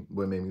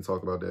what made me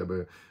talk about that,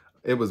 but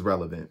it was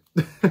relevant.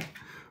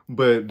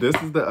 But this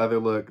is the other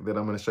look that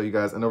I'm going to show you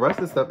guys. And the rest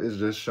of the stuff is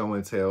just show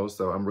and tell.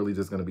 So I'm really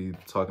just going to be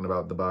talking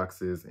about the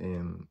boxes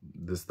and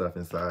the stuff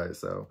inside.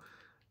 So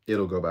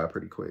it'll go by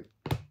pretty quick.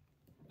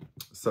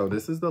 So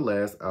this is the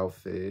last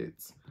outfit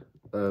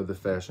of the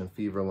Fashion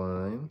Fever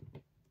line.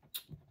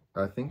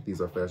 I think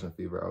these are Fashion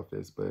Fever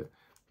outfits, but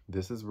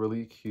this is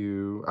really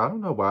cute. I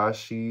don't know why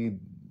it's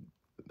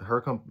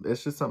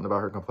just something about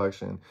her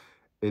complexion.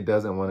 It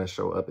doesn't want to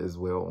show up as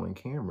well on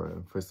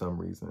camera for some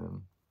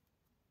reason.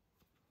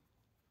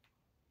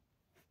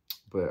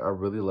 But I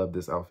really love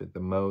this outfit the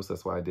most.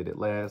 That's why I did it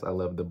last. I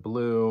love the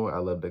blue. I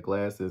love the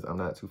glasses. I'm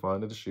not too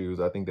fond of the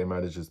shoes. I think they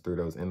might have just threw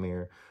those in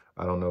there.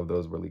 I don't know if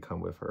those really come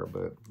with her.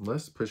 But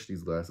let's push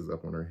these glasses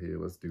up on her head.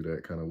 Let's do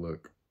that kind of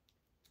look.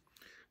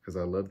 Because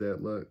I love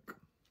that look.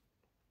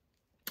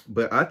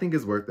 But I think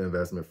it's worth the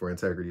investment for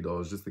Integrity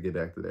dolls. Just to get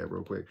back to that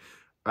real quick.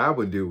 I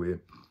would do it.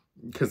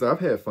 Because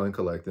I've had fun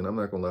collecting. I'm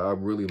not going to lie. I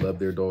really love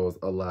their dolls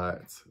a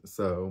lot.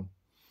 So,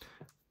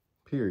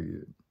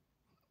 period.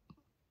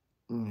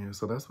 Yeah,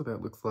 so that's what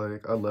that looks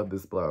like. I love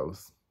this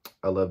blouse.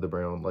 I love the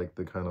brown, like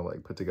the kind of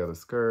like put together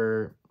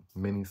skirt,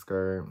 mini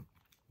skirt.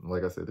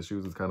 Like I said, the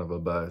shoes is kind of a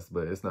bust,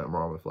 but it's nothing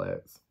wrong with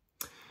flats.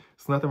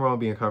 It's nothing wrong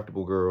with being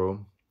comfortable,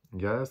 girl.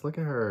 Yes, look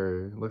at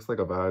her. Looks like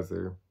a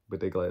visor, but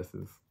they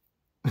glasses.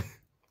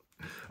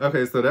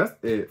 Okay, so that's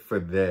it for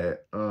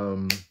that.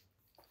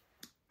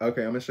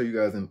 Okay, I'm gonna show you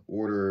guys in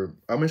order.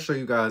 I'm gonna show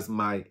you guys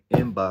my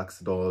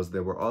inbox dolls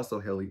that were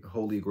also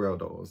Holy Grail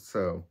dolls.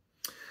 So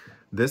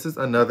this is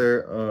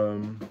another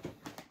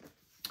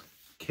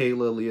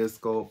Kayla Leah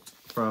sculpt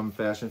from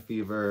Fashion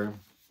Fever.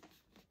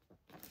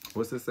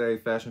 What's it say?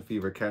 Fashion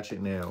Fever, catch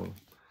it now.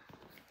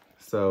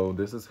 So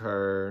this is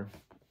her.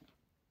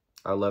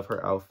 I love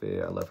her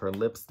outfit. I love her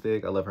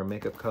lipstick. I love her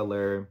makeup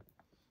color.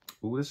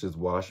 Ooh, this just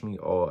washed me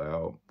all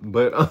out.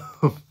 But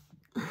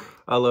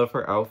I love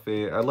her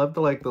outfit. I love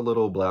the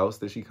little blouse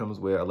that she comes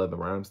with. I love the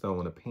rhinestone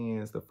on the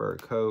pants, the fur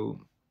coat.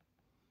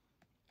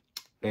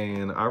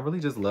 And I really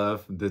just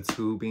love the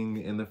tubing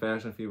in the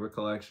Fashion Fever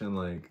collection.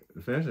 Like,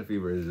 Fashion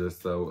Fever is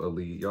just so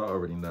elite. Y'all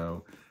already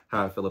know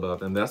how I feel about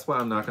them. That's why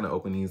I'm not going to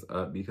open these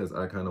up, because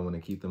I kind of want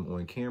to keep them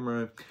on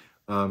camera.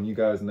 You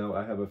guys know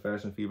I have a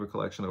Fashion Fever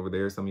collection over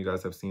there. Some of you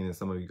guys have seen it.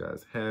 Some of you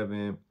guys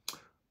haven't.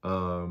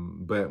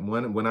 But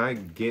when I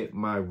get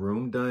my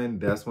room done,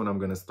 that's when I'm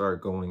going to start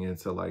going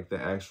into like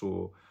the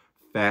actual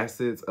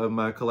facets of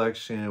my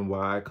collection,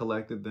 why I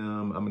collected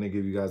them. I'm going to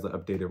give you guys an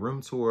updated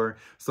room tour.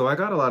 So I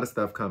got a lot of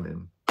stuff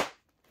coming.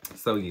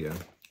 So yeah.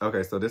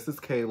 Okay, so this is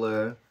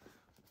Kayla.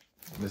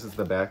 This is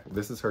the back.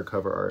 This is her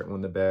cover art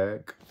on the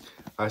back.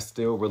 I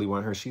still really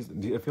want her.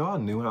 If y'all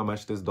knew how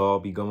much this doll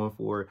be going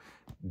for,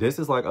 this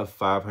is like a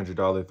 $500,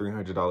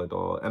 $300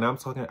 doll. And I'm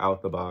talking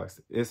out the box.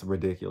 It's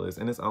ridiculous.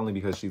 And it's only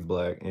because she's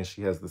black and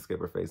she has the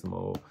skipper face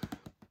mold.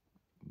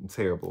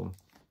 Terrible.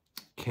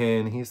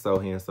 Ken, he's so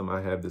handsome. I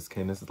have this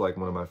Ken. This is like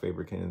one of my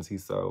favorite Kens.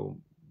 He's so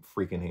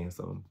freaking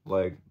handsome.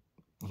 Like,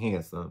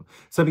 handsome.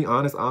 To be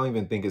honest, I don't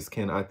even think it's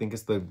Ken. I think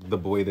it's the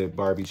boy that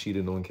Barbie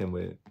cheated on Ken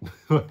with.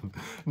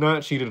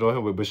 Not cheated on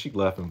him with, but she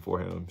left him for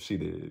him. She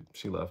did.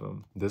 She left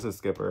him. This is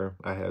Skipper.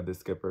 I have this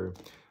Skipper.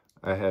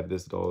 I have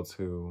this doll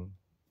too.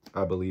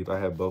 I believe I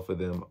have both of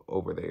them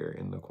over there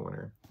in the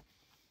corner.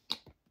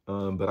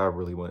 But I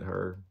really want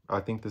her. I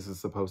think this is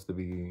supposed to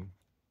be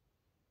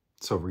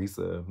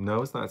Teresa.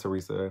 No, it's not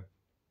Teresa.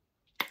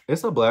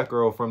 It's a black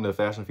girl from the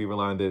Fashion Fever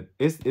line that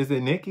is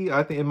it Nikki?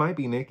 I think it might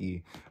be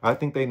Nikki. I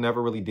think they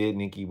never really did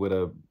Nikki with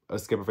a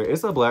skipper face.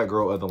 It's a black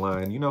girl of the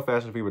line. You know,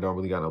 Fashion Fever don't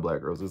really got no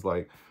black girls. It's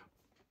like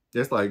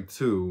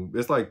two.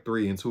 It's like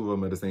three, and two of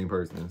them are the same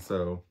person.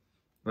 So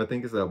I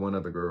think it's that one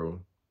other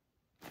girl.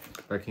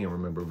 I can't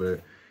remember,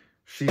 but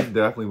she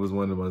definitely was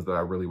one of the ones that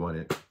I really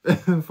wanted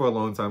for a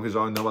long time, because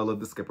y'all know I love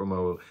the skipper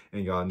mode,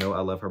 and y'all know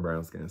I love her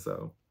brown skin.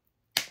 So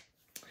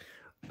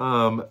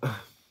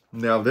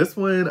now this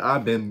one,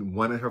 I've been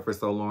wanting her for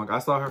so long. I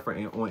saw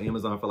her on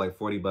Amazon for like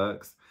 40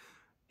 bucks.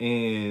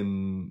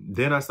 And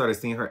then I started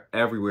seeing her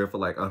everywhere for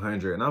like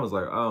 100. And I was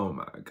like, oh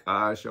my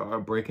gosh, y'all are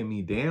breaking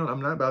me down.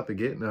 I'm not about to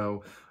get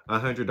no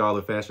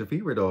 $100 Fashion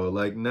Fever doll.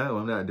 Like, no,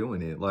 I'm not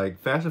doing it. Like,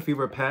 Fashion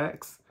Fever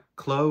packs,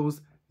 clothes,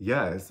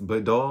 yes.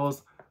 But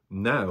dolls,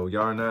 no.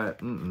 Y'all are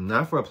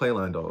not for a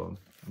Playline doll.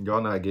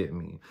 Y'all not getting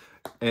me.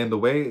 And the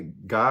way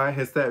Guy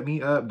has set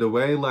me up, the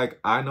way like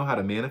I know how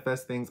to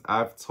manifest things,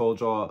 I've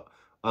told y'all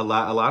a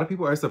lot of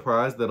people are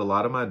surprised that a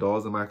lot of my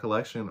dolls in my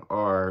collection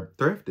are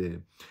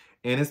thrifted.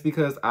 And it's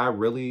because I'm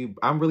really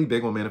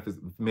big on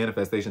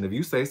manifestation. If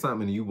you say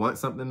something and you want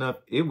something enough,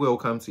 it will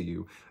come to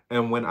you.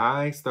 And when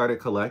I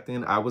started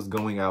collecting, I was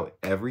going out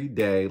every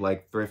day,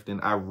 like thrifting.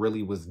 I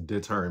really was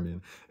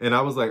determined. And I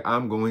was like,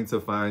 I'm going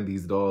to find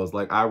these dolls.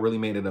 Like, I really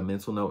made it a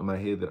mental note in my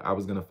head that I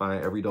was going to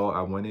find every doll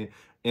I wanted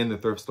in the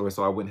thrift store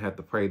so I wouldn't have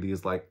to pay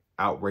these like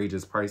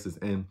outrageous prices.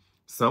 In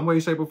some way,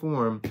 shape, or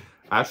form,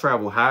 I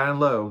travel high and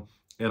low.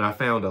 And I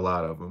found a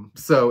lot of them.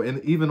 So,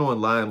 and even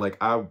online, like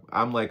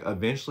I'm like,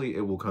 eventually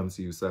it will come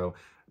to you. So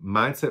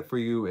my tip for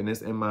you, and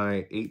it's in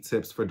my 8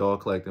 tips for doll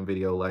collecting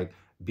video, like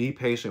be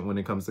patient when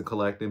it comes to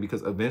collecting,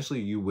 because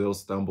eventually you will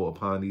stumble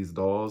upon these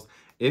dolls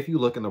if you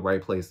look in the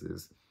right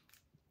places.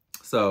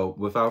 So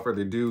without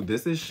further ado,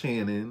 this is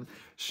Shannon.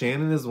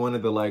 Shannon is one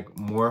of the like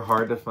more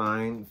hard to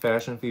find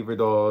Fashion Fever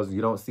dolls.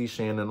 You don't see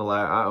Shannon a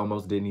lot. I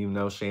almost didn't even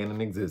know Shannon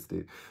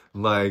existed.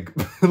 Like,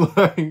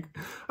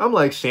 I'm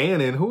like,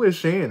 Shannon, who is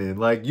Shannon?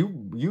 Like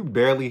you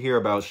barely hear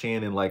about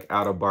Shannon like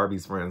out of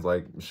Barbie's friends.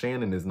 Like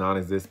Shannon is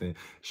non-existent.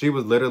 She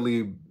was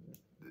literally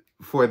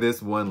for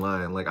this one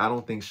line. Like, I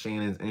don't think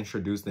Shannon's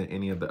introduced in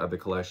any of the other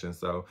collections.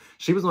 So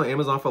she was on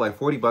Amazon for like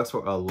 40 bucks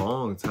for a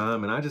long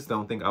time. And I just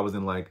don't think I was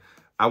in like,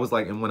 I was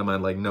like in one of my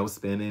like no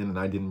spending, and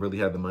I didn't really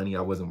have the money.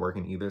 I wasn't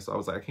working either. So I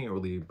was like,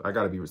 I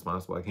gotta be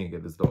responsible. I can't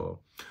get this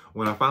doll.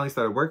 When I finally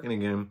started working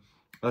again,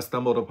 I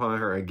stumbled upon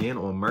her again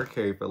on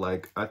Mercari for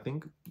like, I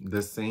think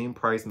the same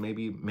price,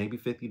 maybe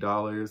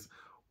 $50.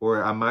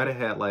 Or I might have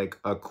had like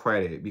a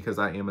credit because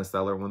I am a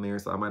seller on there.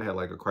 So I might have had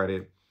like a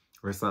credit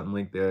or something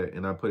like that.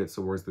 And I put it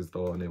towards this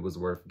doll, and it was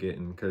worth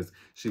getting because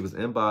she was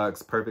in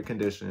box, perfect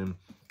condition.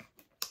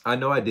 I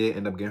know I did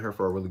end up getting her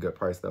for a really good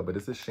price though, but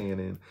this is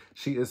Shannon.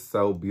 She is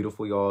so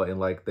beautiful, y'all. And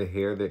like the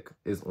hair that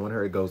is on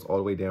her, it goes all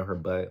the way down her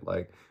butt.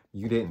 Like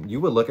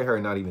you would look at her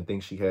and not even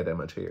think she had that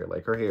much hair.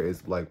 Like her hair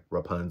is like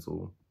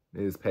Rapunzel.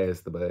 It is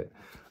past the butt.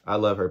 I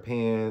love her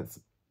pants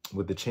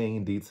with the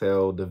chain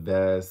detail, the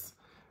vest,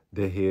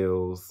 the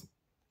heels,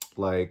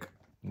 like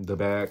the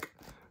back.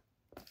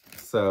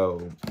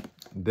 So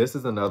this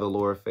is another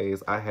Laura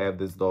face. I have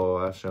this doll.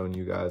 I've shown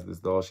you guys this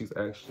doll. She's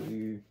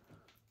actually...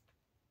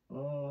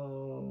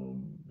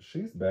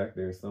 she's back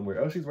there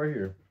somewhere. Oh, she's right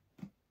here.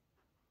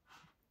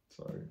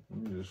 Sorry, let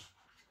me just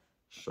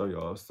show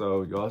y'all.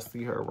 So y'all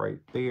see her right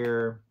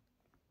there.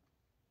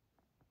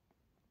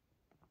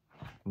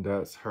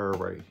 That's her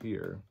right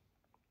here.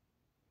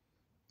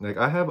 Like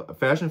I have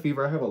Fashion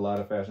Fever. I have a lot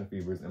of Fashion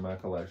Fevers in my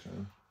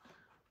collection.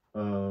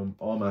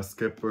 All my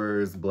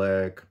Skippers,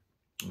 black,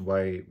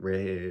 white,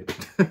 red.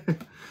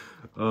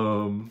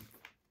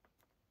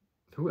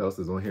 Who else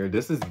is on here?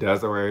 This is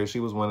Desiree.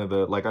 She was one of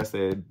the, like I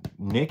said,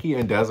 Nikki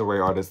and Desiree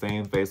are the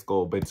same face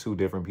sculpt, but 2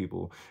 different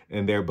people.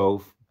 And they're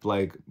both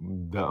like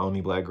the only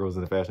black girls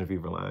in the Fashion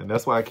Fever line.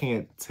 That's why I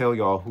can't tell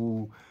y'all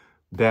who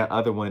that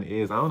other one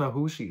is. I don't know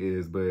who she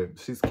is, but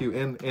she's cute.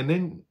 And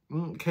then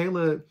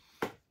Kayla,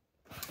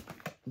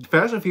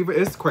 Fashion Fever,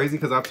 it's crazy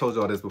because I've told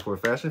y'all this before.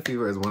 Fashion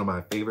Fever is one of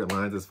my favorite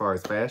lines as far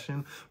as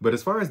fashion. But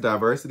as far as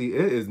diversity,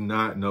 it is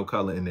not no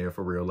color in there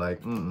for real. Like,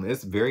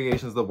 it's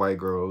variations of white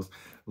girls.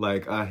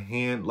 Like a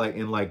hand, like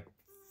in like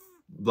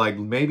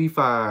maybe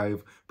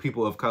 5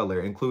 people of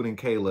color, including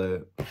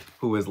Kayla,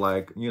 who is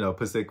like, you know,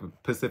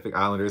 Pacific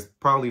Islanders,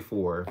 probably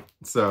 4.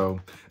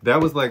 So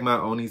that was like my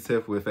only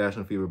tip with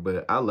Fashion Fever,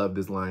 but I love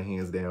this line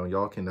hands down.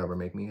 Y'all can never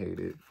make me hate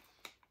it.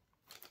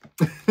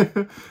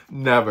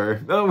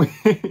 Never. No.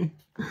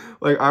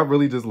 Like I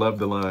really just love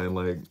the line.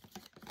 Like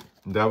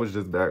that was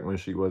just back when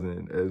she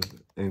wasn't as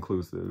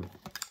inclusive.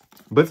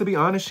 But to be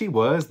honest, she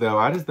was though.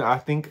 I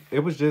think it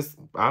was just,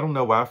 I don't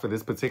know why for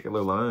this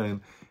particular line,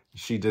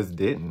 she just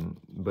didn't.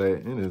 But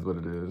it is what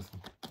it is.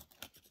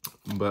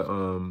 But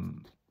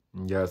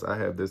yes, I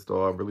have this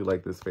doll. I really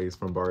like this face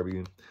from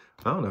Barbie.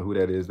 I don't know who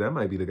that is. That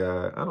might be the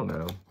guy. I don't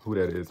know who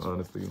that is,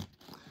 honestly.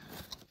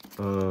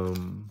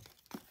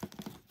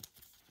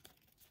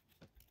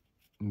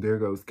 There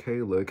goes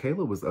Kayla.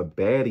 Kayla was a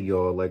baddie,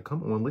 y'all. Like,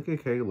 come on, look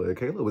at Kayla.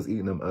 Kayla was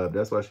eating them up.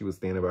 That's why she was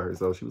standing by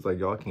herself. She was like,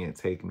 y'all can't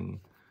take me.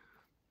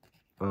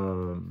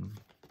 Hold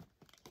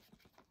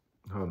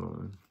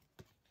on.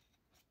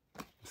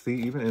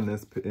 See, even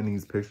in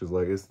these pictures,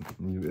 like it's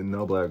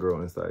no black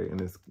girl in sight, and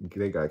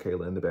they got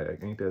Kayla in the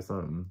back. Ain't that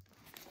something?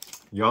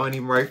 Y'all ain't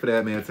even right for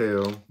that,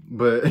 Mantel.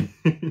 But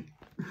and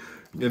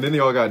then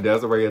y'all got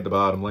Desiree at the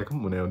bottom. Like,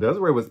 come on now.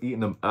 Desiree was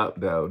eating them up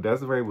though.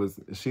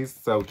 She's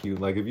so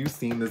cute. Like if you've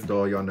seen this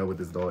doll, y'all know what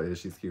this doll is.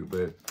 She's cute.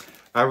 But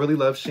I really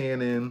love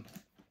Shannon.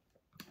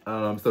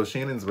 So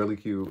Shannon's really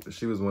cute.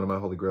 She was one of my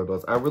holy grail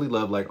dolls. I really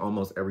love like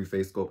almost every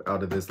face sculpt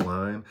out of this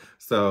line.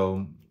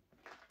 So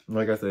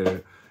like I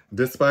said,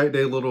 despite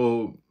their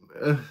little,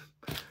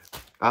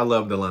 I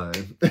love the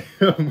line.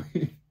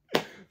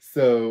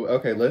 So,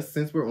 okay,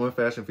 since we're on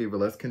Fashion Fever,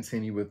 let's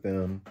continue with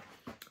them.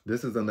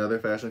 This is another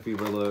Fashion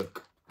Fever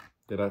look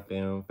that I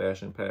found,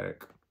 fashion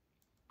pack.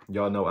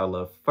 Y'all know I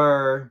love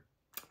fur,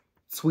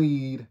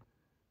 tweed,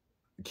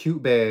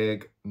 cute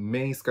bag,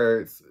 mini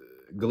skirts,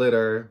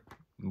 glitter,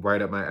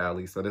 right up my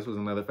alley. So this was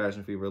another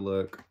Fashion Fever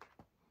look.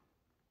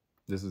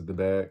 This is the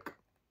back.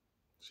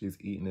 She's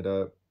eating it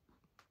up.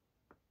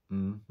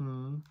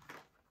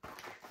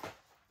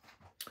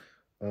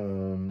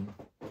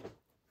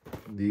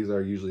 These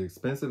are usually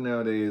expensive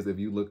nowadays. If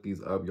you look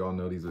these up, y'all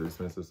know these are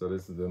expensive. So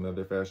this is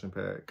another fashion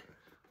pack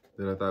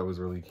that I thought was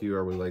really cute. I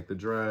really like the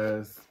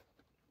dress.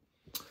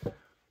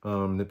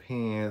 The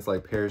pants,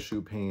 like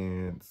parachute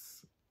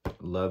pants.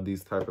 Love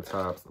these type of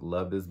tops.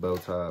 Love this bow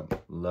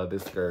top. Love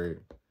this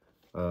skirt.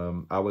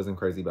 I wasn't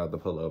crazy about the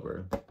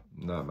pullover.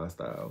 Not my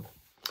style.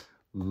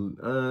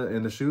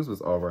 And the shoes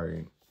was all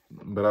right.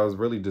 But I was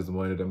really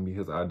disappointed in them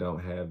because I don't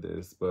have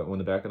this. But on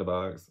the back of the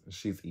box,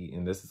 she's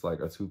eating. This is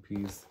like a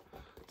 2-piece.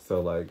 So,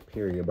 like,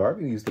 period.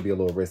 Barbie used to be a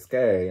little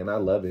risque, and I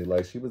love it.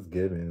 Like, she was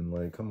giving.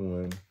 Like, come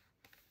on.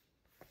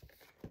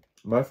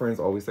 My friends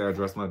always say I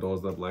dress my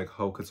dolls up like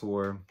haute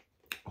couture.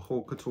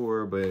 Haute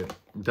couture, but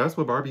that's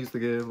what Barbie used to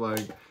give.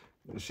 Like,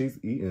 she's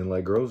eating.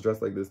 Like, girls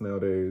dress like this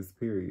nowadays,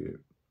 period.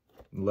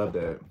 Love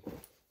that.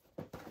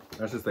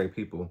 I should say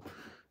people,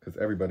 because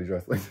everybody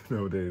dress like this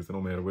nowadays. It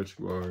don't matter what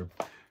you are.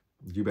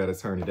 You better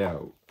turn it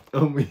out.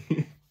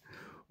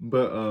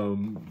 But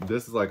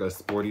this is like a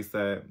sporty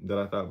set that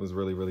I thought was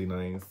really, really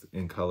nice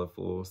and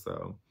colorful.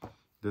 So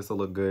this will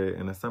look good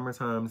in the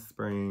summertime,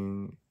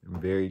 spring.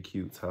 Very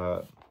cute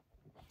top.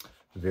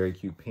 Very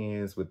cute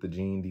pants with the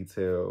jean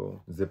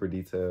detail, zipper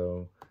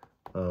detail.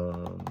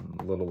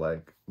 Little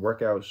like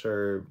workout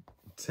shirt,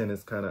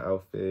 tennis kind of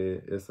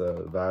outfit. It's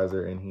a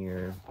visor in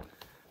here.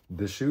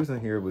 The shoes in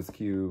here was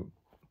cute.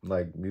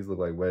 Like, these look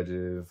like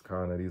wedges,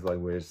 kind of. These like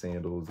wedge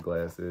sandals,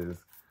 glasses.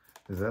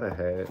 Is that a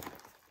hat?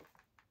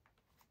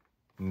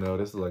 No,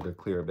 this is like a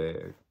clear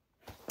bag.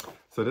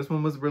 So this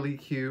one was really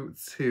cute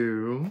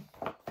too.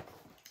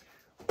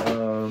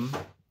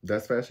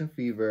 That's Fashion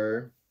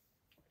Fever.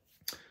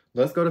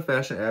 Let's go to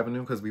Fashion Avenue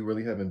because we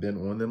really haven't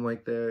been on them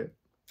like that.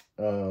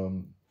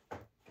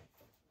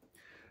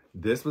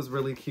 This was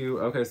really cute.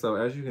 Okay, so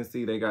as you can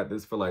see, they got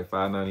this for like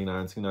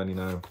 $5.99,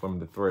 $2.99 from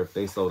the thrift.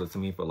 They sold it to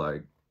me for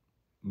like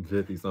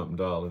 $50-something. I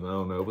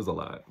don't know. It was a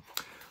lot.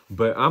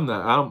 But I'm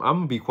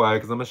gonna be quiet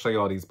because I'm gonna show you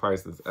all these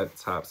prices at the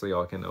top so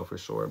y'all can know for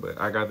sure. But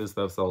I got this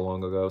stuff so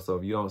long ago, so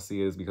if you don't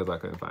see it, it's because I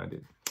couldn't find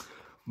it.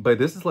 But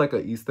this is like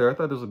a Easter. I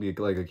thought this would be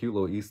like a cute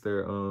little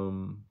Easter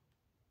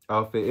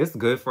outfit. It's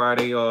Good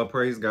Friday, y'all.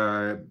 Praise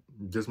God.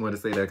 Just wanted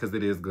to say that because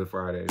it is Good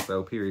Friday.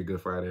 So period,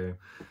 Good Friday.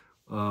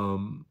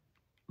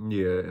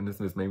 Yeah, and this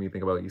just made me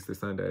think about Easter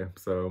Sunday.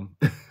 So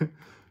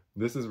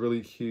this is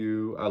really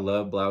cute. I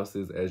love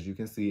blouses, as you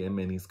can see, in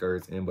mini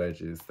skirts and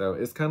wedges. So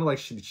it's kind of like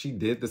she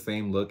did the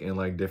same look in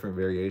like different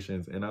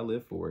variations, and I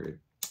live for it.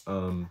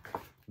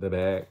 The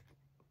back,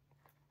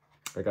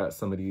 I got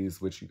some of these,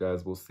 which you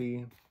guys will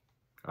see.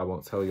 I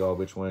won't tell y'all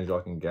which ones.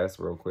 Y'all can guess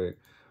real quick.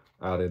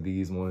 Out of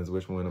these ones,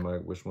 which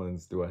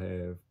ones do I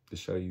have to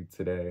show you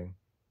today?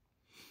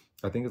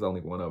 I think it's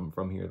only one of them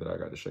from here that I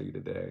got to show you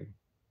today.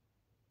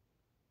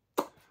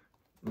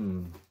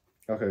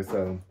 Okay,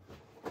 so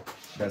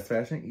that's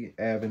Fashion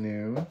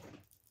Avenue.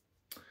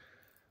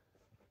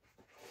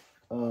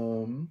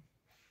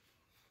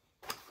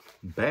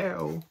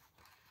 Bow.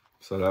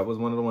 So that was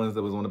one of the ones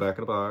that was on the back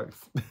of the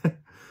box.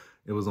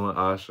 It was on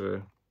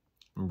Asha.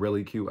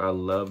 Really cute. I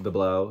love the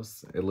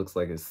blouse. It looks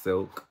like it's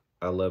silk.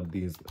 I love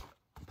these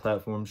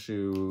platform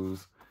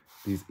shoes.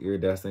 These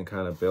iridescent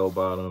kind of bell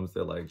bottoms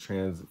that like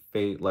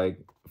fade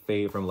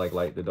from like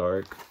light to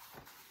dark.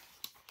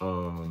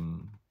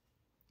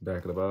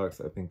 Back of the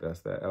box, I think that's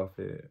that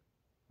outfit.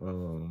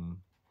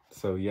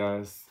 So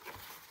yes,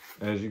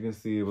 as you can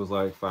see, it was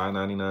like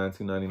 $5.99,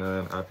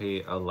 $2.99. I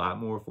paid a lot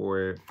more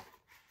for it.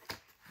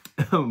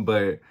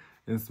 But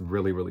it's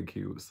really, really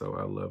cute. So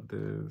I love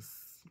this.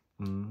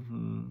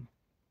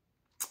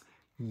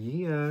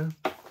 Yeah.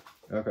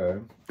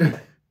 Okay.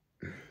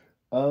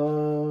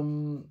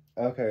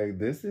 Okay,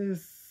 this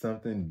is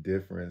something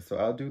different. So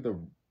I'll do the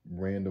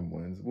random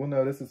ones. Well,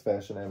 no, this is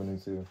Fashion Avenue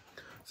too.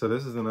 So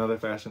this is another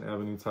Fashion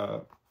Avenue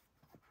top.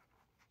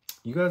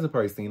 You guys have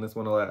probably seen this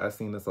one a lot. I've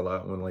seen this a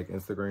lot on like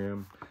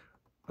Instagram.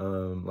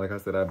 Like I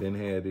said, I've been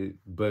had it,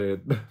 but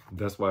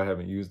that's why I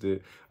haven't used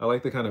it. I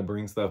like to kind of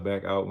bring stuff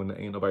back out when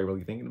ain't nobody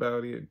really thinking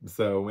about it.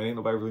 So when ain't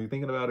nobody really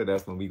thinking about it,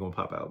 that's when we gonna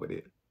pop out with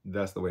it.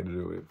 That's the way to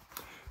do it.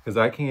 Because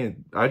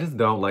I just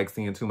don't like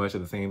seeing too much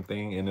of the same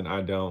thing. And then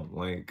I don't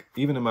like,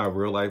 even in my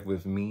real life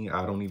with me,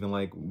 I don't even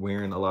like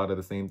wearing a lot of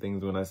the same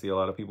things when I see a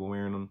lot of people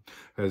wearing them.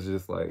 Because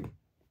just like,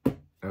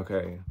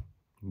 okay,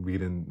 we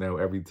didn't know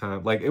every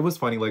time. Like, it was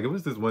funny. Like, it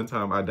was this one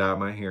time I dyed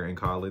my hair in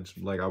college.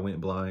 Like, I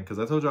went blind. Because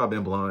I told you I've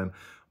been blind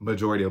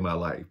majority of my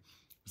life.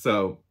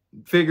 So,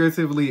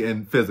 figuratively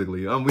and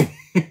physically, I'm weak.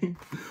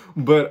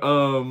 But,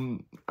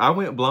 I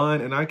went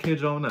blind, and I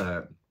kid y'all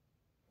not.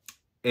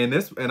 And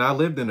I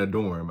lived in a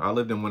dorm. I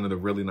lived in one of the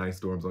really nice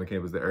dorms on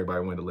campus that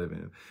everybody wanted to live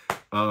in.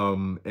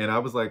 And I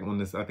was like on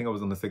this, I think I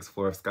was on the 6th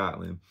floor of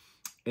Scotland.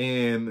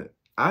 And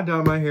I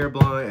dyed my hair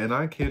blonde, and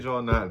I kid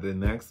y'all not, the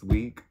next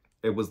week,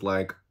 it was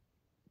like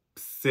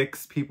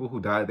 6 people who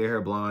dyed their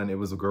hair blonde. It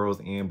was girls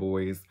and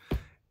boys.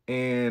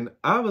 And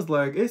I was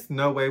like, it's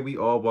no way we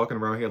all walking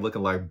around here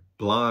looking like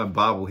blonde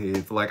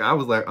bobbleheads. Like, I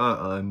was like,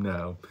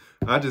 no.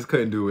 I just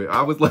couldn't do it.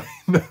 I was like,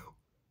 no.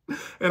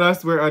 And I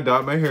swear I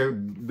dyed my hair.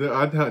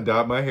 I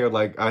dyed my hair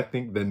like I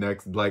think the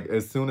next, like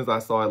as soon as I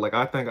saw it, like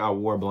I think I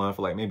wore blonde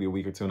for like maybe a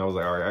week or two, and I was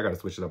like, all right, I gotta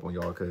switch it up on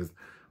y'all because,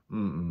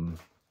 no,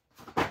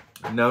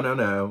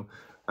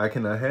 I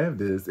cannot have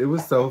this. It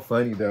was so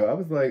funny though. I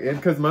was like, and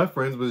because my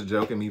friends was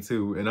joking me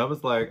too, and I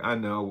was like, I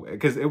know,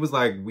 because it was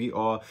like we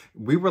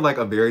were like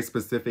a very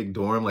specific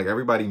dorm, like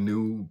everybody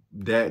knew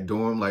that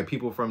dorm, like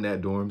people from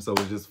that dorm, so it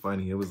was just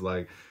funny. It was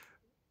like.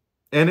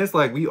 And it's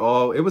like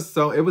it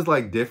was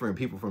like different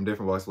people from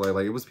different walks of life.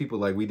 Like it was people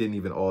like we didn't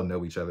even all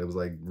know each other. It was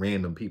like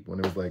random people.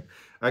 And it was like,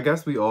 I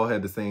guess we all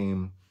had the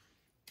same,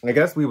 I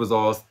guess we was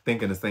all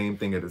thinking the same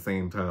thing at the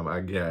same time,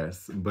 I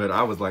guess. But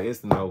I was like,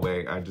 it's no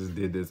way I just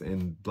did this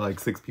and like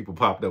 6 people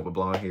popped up with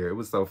blonde hair. It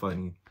was so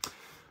funny.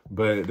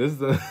 But this is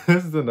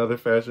this is another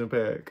fashion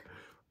pack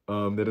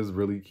that is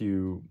really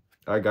cute.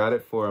 I got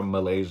it for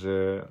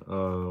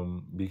Malaysia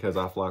because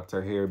I flocked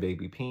her hair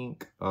baby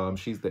pink.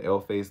 She's the L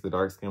face, the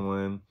dark skin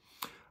one.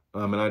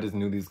 And I just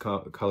knew these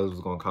colors was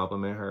going to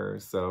compliment her.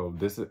 So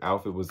this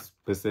outfit was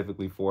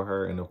specifically for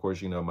her. And of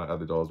course, you know, my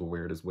other dolls will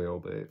wear it as well.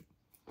 But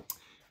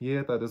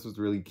yeah, I thought this was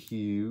really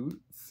cute.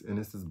 And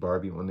this is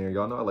Barbie on there.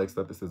 Y'all know I like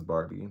stuff that says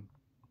Barbie.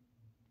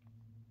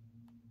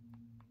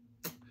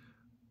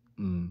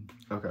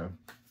 Okay.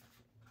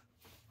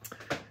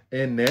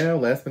 And now,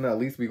 last but not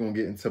least, we're going to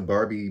get into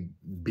Barbie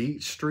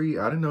Beach Street.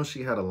 I didn't know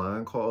she had a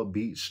line called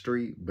Beach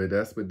Street. But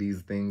that's what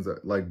these things are.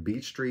 Like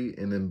Beach Street.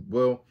 And then,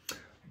 well...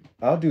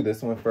 I'll do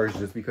this one first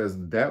just because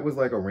that was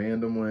like a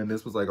random one.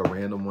 This was like a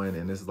random one.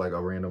 And this is like a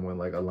random one,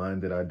 like a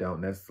line that I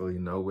don't necessarily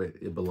know what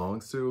it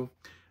belongs to.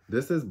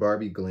 This is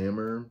Barbie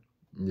Glamour.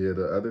 Yeah,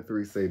 the other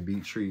 3 say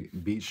Beach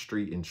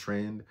Street, and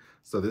Trend.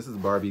 So this is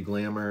Barbie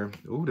Glamour.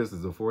 Ooh, this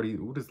is a 40.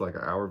 Ooh, this is like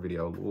an hour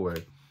video,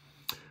 Lord.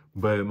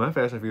 But my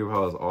fashion fever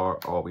hauls are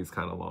always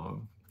kind of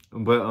long.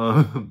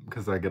 But,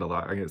 because I get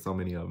so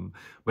many of them.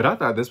 But I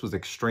thought this was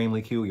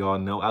extremely cute. Y'all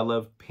know I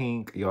love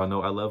pink. Y'all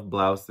know I love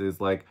blouses.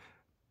 Like,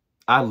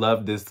 I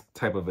love this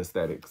type of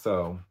aesthetic.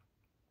 So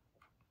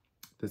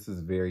this is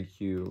very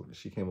cute.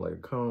 She came with like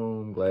a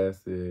comb,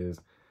 glasses,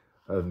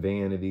 a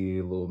vanity,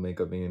 a little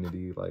makeup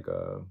vanity, like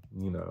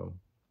you know,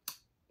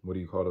 what do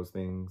you call those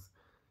things?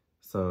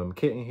 Some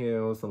kitten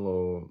heels, some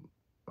little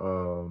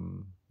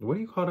what do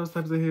you call those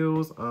types of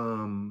heels?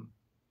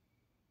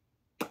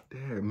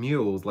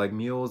 Mules, like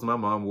mules. My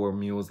mom wore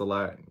mules a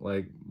lot,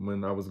 like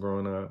when I was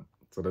growing up.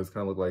 So those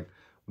kind of look like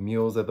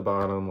mules at the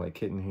bottom, like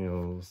kitten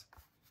heels.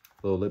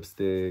 Little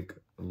lipstick,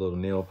 a little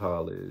nail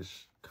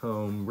polish,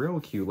 comb,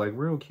 real cute, like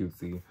real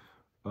cutesy.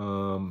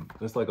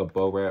 It's like a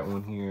bow wrap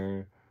one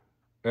here.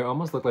 It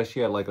almost looked like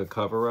she had like a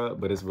cover up,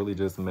 but it's really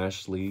just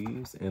mesh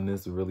sleeves and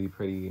this really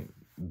pretty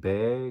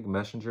bag,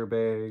 messenger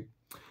bag,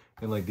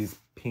 and like these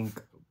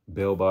pink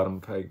bell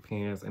bottom type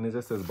pants. And it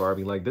just says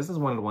Barbie. Like this is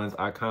one of the ones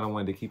I kind of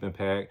wanted to keep in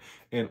pack.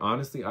 And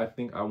honestly, I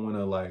think I want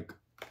to like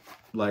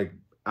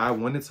I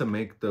wanted to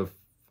make the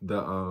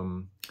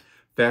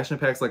fashion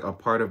packs like a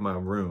part of my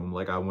room.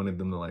 Like I wanted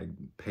them to like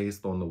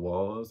paste on the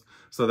walls.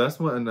 So that's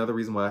another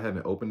reason why I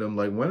haven't opened them.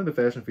 Like one of the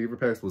fashion fever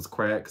packs was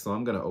cracked, so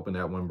I'm gonna open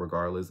that one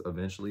regardless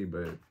eventually,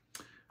 but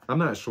I'm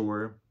not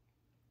sure.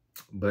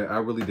 But I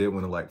really did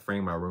want to like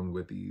frame my room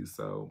with these,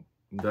 so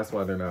that's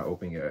why they're not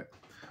open yet.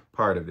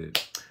 Part of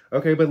it.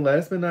 Okay, but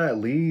last but not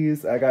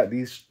least, I got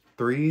these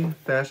 3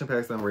 fashion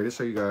packs I'm ready to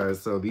show you guys.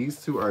 So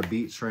these 2 are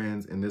Beach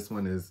Trends and this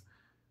one is,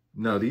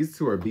 no, these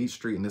 2 are Beach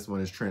Street and this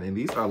one is Trend. And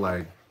these are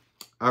like,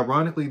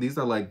 ironically, these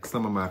are like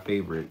some of my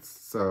favorites.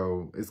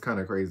 So it's kind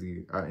of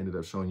crazy. I ended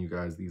up showing you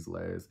guys these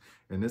last.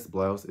 And this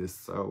blouse is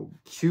so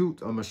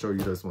cute. I'm going to show you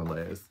this one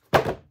last.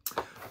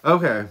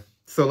 Okay.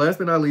 So last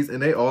but not least,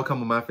 and they all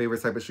come with my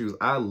favorite type of shoes.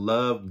 I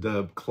love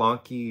the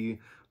clunky,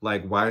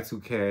 like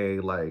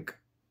Y2K, like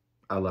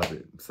I love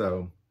it.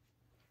 So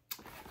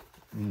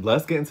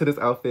let's get into this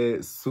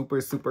outfit.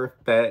 Super, super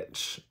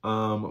fetch.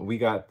 We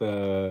got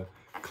the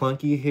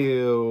clunky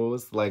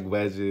heels, like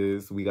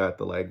wedges. We got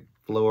the like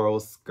floral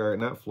skirt,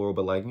 not floral,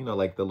 but like, you know,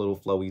 like the little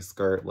flowy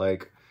skirt,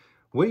 like,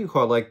 what do you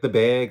call it? Like the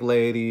bag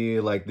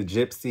lady, like the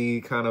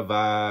gypsy kind of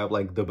vibe,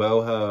 like the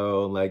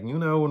boho, like, you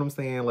know what I'm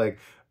saying? Like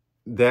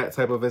that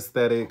type of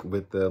aesthetic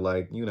with the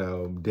like, you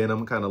know,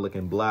 denim kind of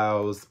looking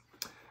blouse.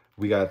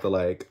 We got the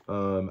like,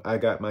 I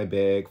got my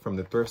bag from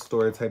the thrift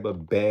store type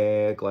of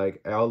bag.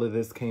 Like all of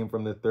this came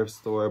from the thrift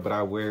store, but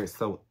I wear it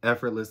so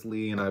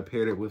effortlessly and I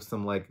paired it with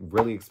some like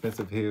really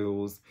expensive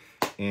heels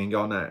and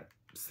y'all not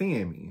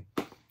seeing me.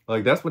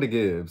 Like, that's what it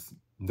gives.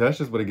 That's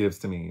just what it gives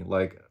to me.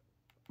 Like,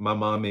 my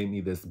mom made me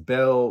this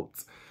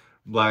belt.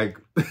 Like,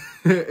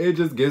 it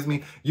just gives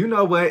me... You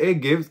know what?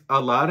 It gives...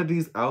 A lot of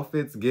these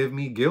outfits give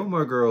me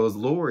Gilmore Girls,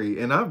 Lori.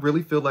 And I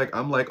really feel like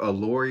I'm like a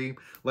Lori.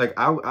 Like,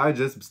 I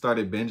just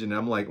started binging.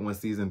 I'm like on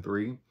season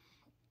 3.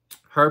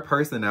 Her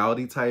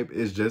personality type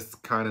is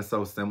just kind of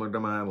so similar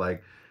to mine.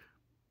 Like,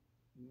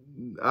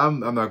 I'm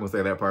not going to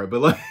say that part.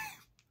 But, like...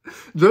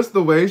 just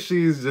the way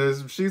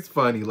she's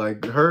funny.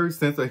 Like her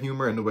sense of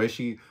humor and the way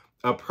she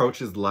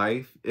approaches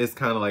life is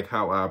kind of like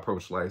how I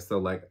approach life. So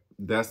like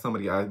that's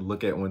somebody I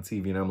look at on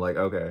TV and I'm like,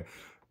 okay,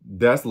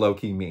 That's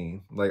low-key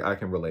me. Like, I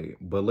can relate.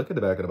 But look at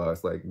the back of the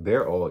box. Like,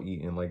 they're all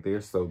eating. Like,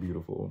 they're so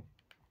beautiful.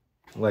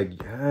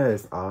 Like,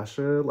 yes,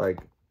 Asha. Like,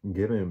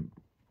 giving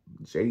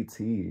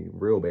JT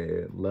real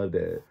bad. Love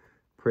that.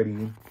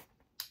 Pretty.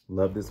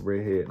 Love this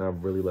redhead. And I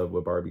really love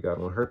what Barbie got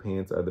on. Her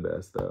pants are the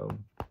best, though.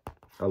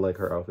 I like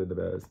her outfit the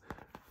best.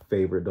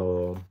 Favorite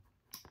doll.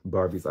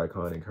 Barbie's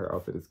iconic. Her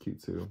outfit is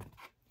cute, too.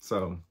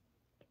 So,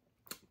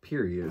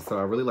 period. So,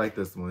 I really like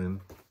this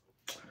one.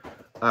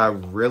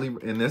 I'm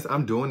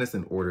doing this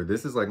in order.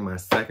 This is like my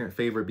second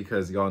favorite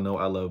because y'all know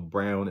I love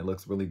brown. It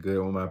looks really good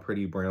on my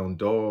pretty brown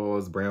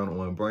dolls. Brown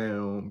on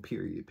brown,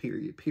 period,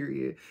 period,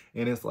 period.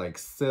 And it's like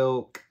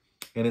silk.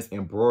 And it's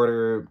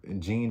embroidered,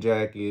 jean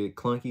jacket,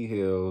 clunky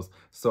heels.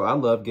 So I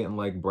love getting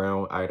like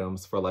brown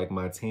items for like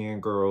my tan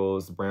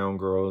girls, brown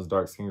girls,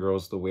 dark skin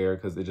girls to wear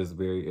because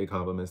it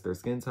complements their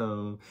skin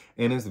tone.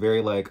 And it's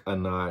very like a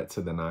nod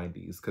to the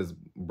 90s because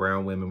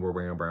brown women were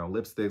wearing brown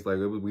lipsticks. Like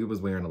we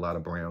was wearing a lot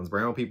of browns.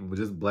 Brown people,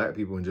 just black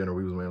people in general,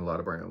 we was wearing a lot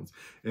of browns.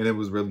 And it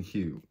was really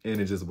cute. And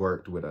it just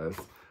worked with us.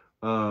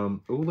 Oh,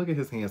 look at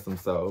his handsome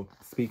self.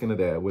 Speaking of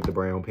that, with the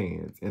brown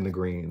pants and the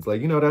greens. Like,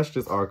 you know, that's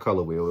just our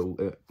color wheel.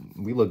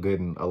 We look good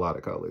in a lot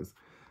of colors.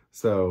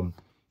 So,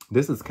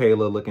 this is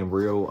Kayla looking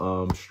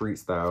real street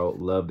style.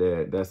 Love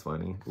that. That's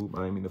funny. Oop,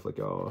 I didn't mean to flick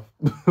y'all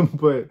off.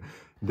 But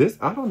this,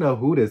 I don't know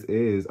who this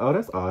is. Oh,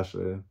 that's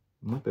Asha.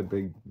 Look that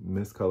big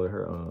miscolor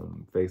her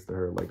face to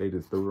her. Like, they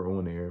just threw her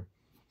on there.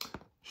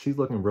 She's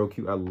looking real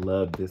cute. I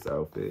love this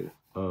outfit.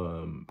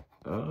 Oh,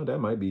 that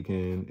might be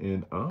Ken.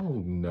 And,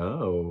 oh,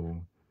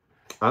 no.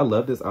 I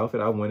love this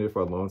outfit. I wanted it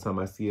for a long time.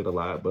 I see it a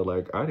lot, but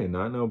like I did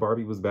not know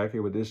Barbie was back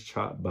here with this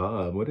chopped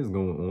bob. What is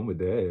going on with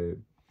that?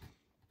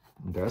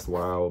 That's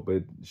wild,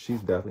 but she's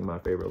definitely my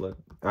favorite. Look,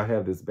 I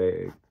have this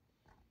bag.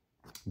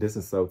 This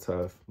is so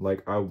tough.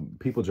 Like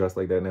people dress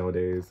like that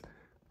nowadays.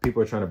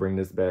 People are trying to bring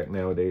this back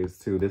nowadays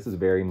too. This is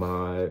very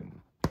mod.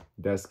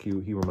 That's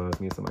cute. He reminds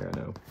me of somebody I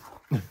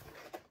know.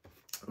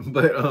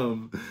 But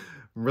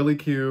really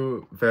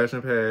cute,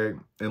 fashion pack,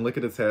 and look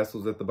at the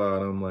tassels at the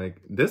bottom.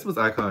 Like, this was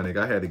iconic.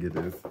 I had to get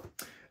this.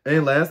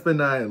 And last but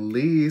not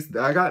least,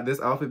 I got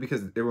this outfit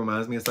because it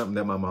reminds me of something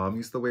that my mom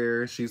used to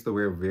wear. She used to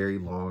wear very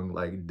long,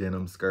 like,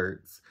 denim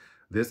skirts.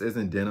 This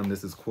isn't denim.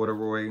 This is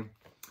corduroy.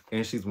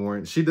 And she's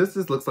wearing, this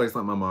just looks like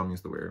something my mom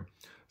used to wear.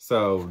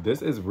 So,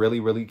 this is really,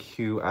 really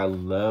cute. I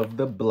love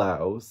the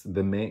blouse,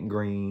 the mint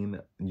green.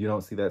 You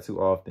don't see that too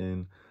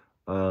often.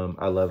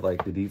 I love,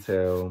 like, the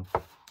detail,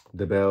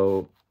 the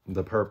belt,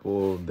 the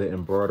purple, the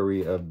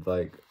embroidery of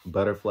like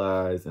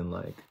butterflies and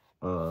like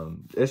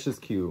it's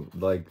just cute,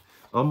 like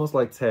almost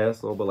like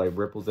tassel but like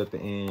ripples at the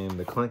end,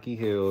 the clunky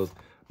heels,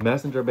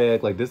 messenger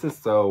bag. Like this is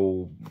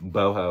so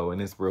boho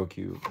and it's real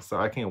cute. So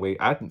I can't wait.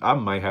 I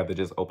might have to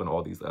just open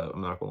all these up.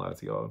 I'm not gonna lie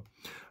to y'all.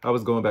 I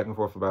was going back and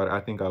forth about it.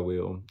 I think I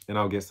will, and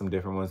I'll get some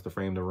different ones to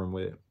frame the room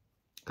with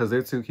because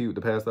they're too cute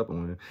to pass up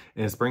on.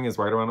 And spring is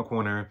right around the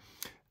corner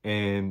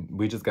and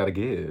we just gotta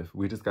give.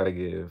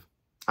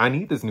 I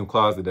need this new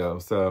closet though,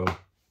 so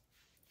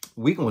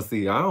we gonna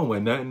see. I don't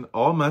want nothing.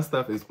 All my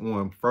stuff is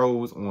on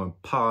froze, on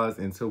pause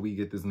until we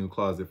get this new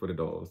closet for the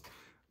dolls.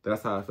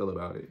 That's how I feel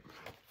about it.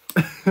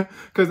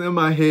 Because in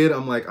my head,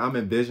 I'm like, I'm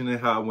envisioning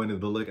how I wanted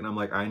to look, and I'm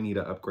like, I need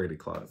an upgraded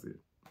closet.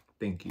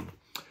 Thank you.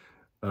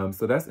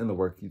 So that's in the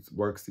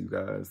works, you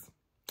guys.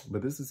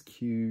 But this is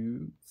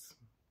cute.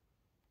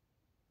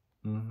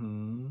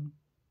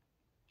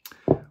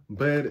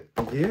 But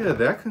yeah,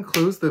 that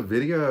concludes the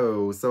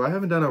video. So I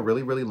haven't done a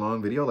really, really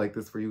long video like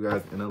this for you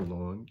guys in a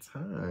long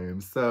time.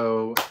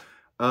 So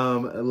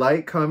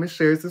like, comment,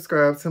 share,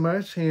 subscribe to my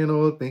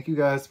channel. Thank you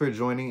guys for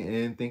joining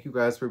in. Thank you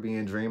guys for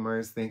being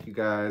dreamers. Thank you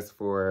guys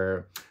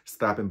for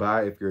stopping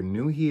by if you're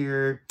new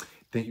here.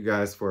 Thank you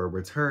guys for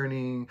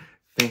returning.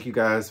 Thank you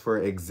guys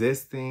for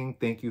existing.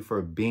 Thank you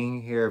for being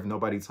here. If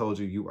nobody told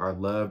you you are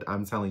loved,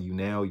 I'm telling you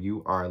now,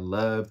 you are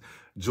loved.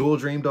 Jewel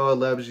Dream Doll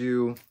loves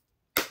you.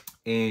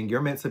 And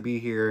you're meant to be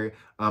here.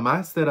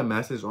 I sent a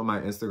message on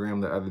my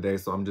Instagram the other day,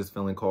 so I'm just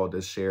feeling called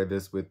to share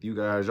this with you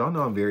guys. Y'all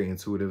know I'm very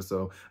intuitive,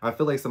 so I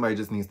feel like somebody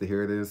just needs to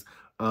hear this.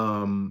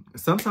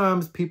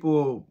 Sometimes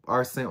people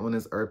are sent on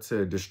this earth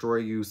to destroy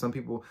you. Some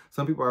people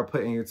are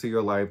put into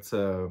your life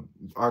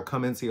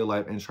come into your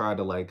life and try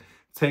to like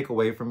take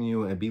away from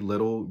you and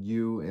belittle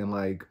you and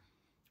like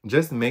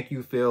just make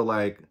you feel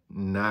like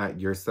not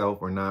yourself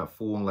or not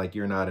full and like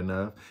you're not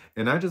enough.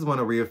 And I just want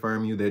to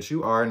reaffirm you that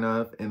you are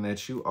enough and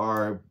that you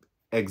are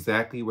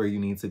exactly where you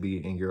need to be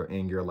in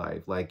your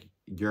life. Like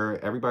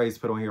everybody's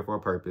put on here for a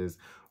purpose.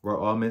 We're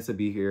all meant to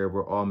be here.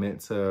 We're all meant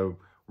to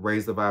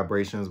raise the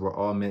vibrations. We're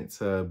all meant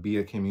to be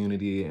a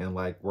community and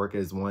like work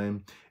as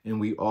one. And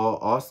we all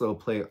also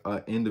play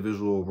an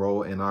individual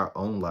role in our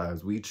own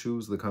lives. We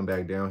choose to come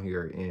back down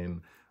here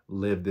and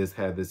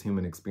have this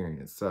human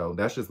experience. So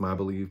that's just my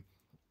belief.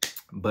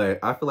 But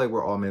I feel like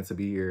we're all meant to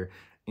be here.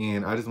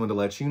 And I just want to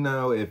let you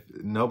know, if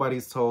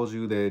nobody's told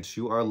you that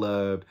you are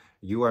loved,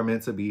 you are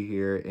meant to be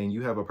here and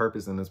you have a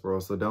purpose in this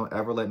world. So don't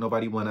ever let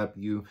nobody one up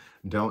you.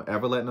 Don't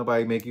ever let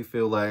nobody make you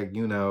feel like,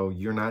 you know,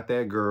 you're not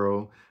that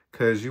girl.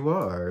 Cause you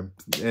are.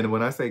 And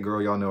when I say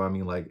girl, y'all know I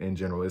mean like in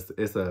general.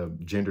 It's a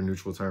gender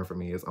neutral term for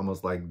me. It's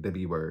almost like the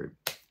B word.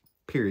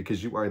 Period.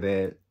 Cause you are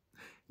that.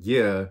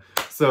 Yeah.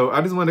 So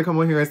I just wanted to come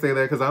on here and say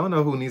that because I don't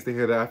know who needs to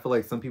hear that. I feel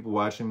like some people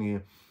watching me,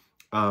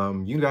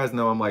 you guys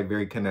know I'm like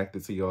very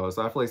connected to y'all.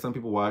 So I feel like some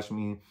people watch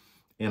me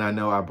and I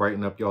know I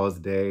brighten up y'all's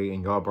day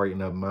and y'all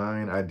brighten up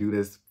mine. I do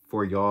this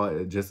for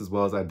y'all just as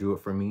well as I do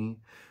it for me.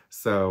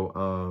 So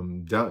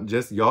don't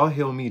just y'all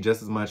heal me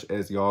just as much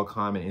as y'all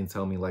comment and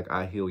tell me like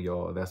I heal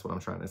y'all. That's what I'm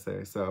trying to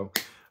say. So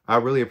I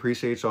really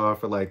appreciate y'all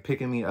for like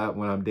picking me up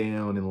when I'm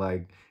down and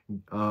like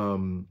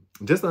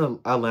just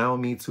allow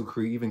me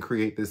to even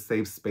create this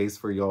safe space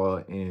for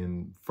y'all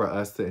and for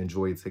us to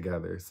enjoy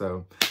together.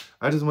 So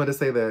I just wanted to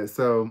say that.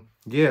 So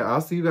yeah, I'll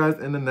see you guys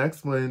in the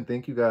next one.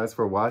 Thank you guys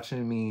for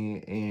watching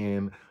me.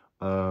 And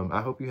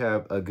I hope you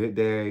have a good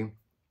day,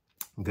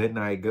 good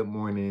night, good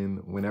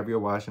morning. Whenever you're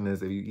watching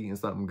this, if you're eating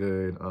something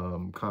good,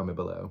 comment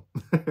below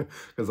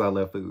because I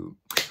love food.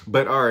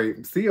 But all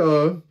right, see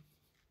y'all.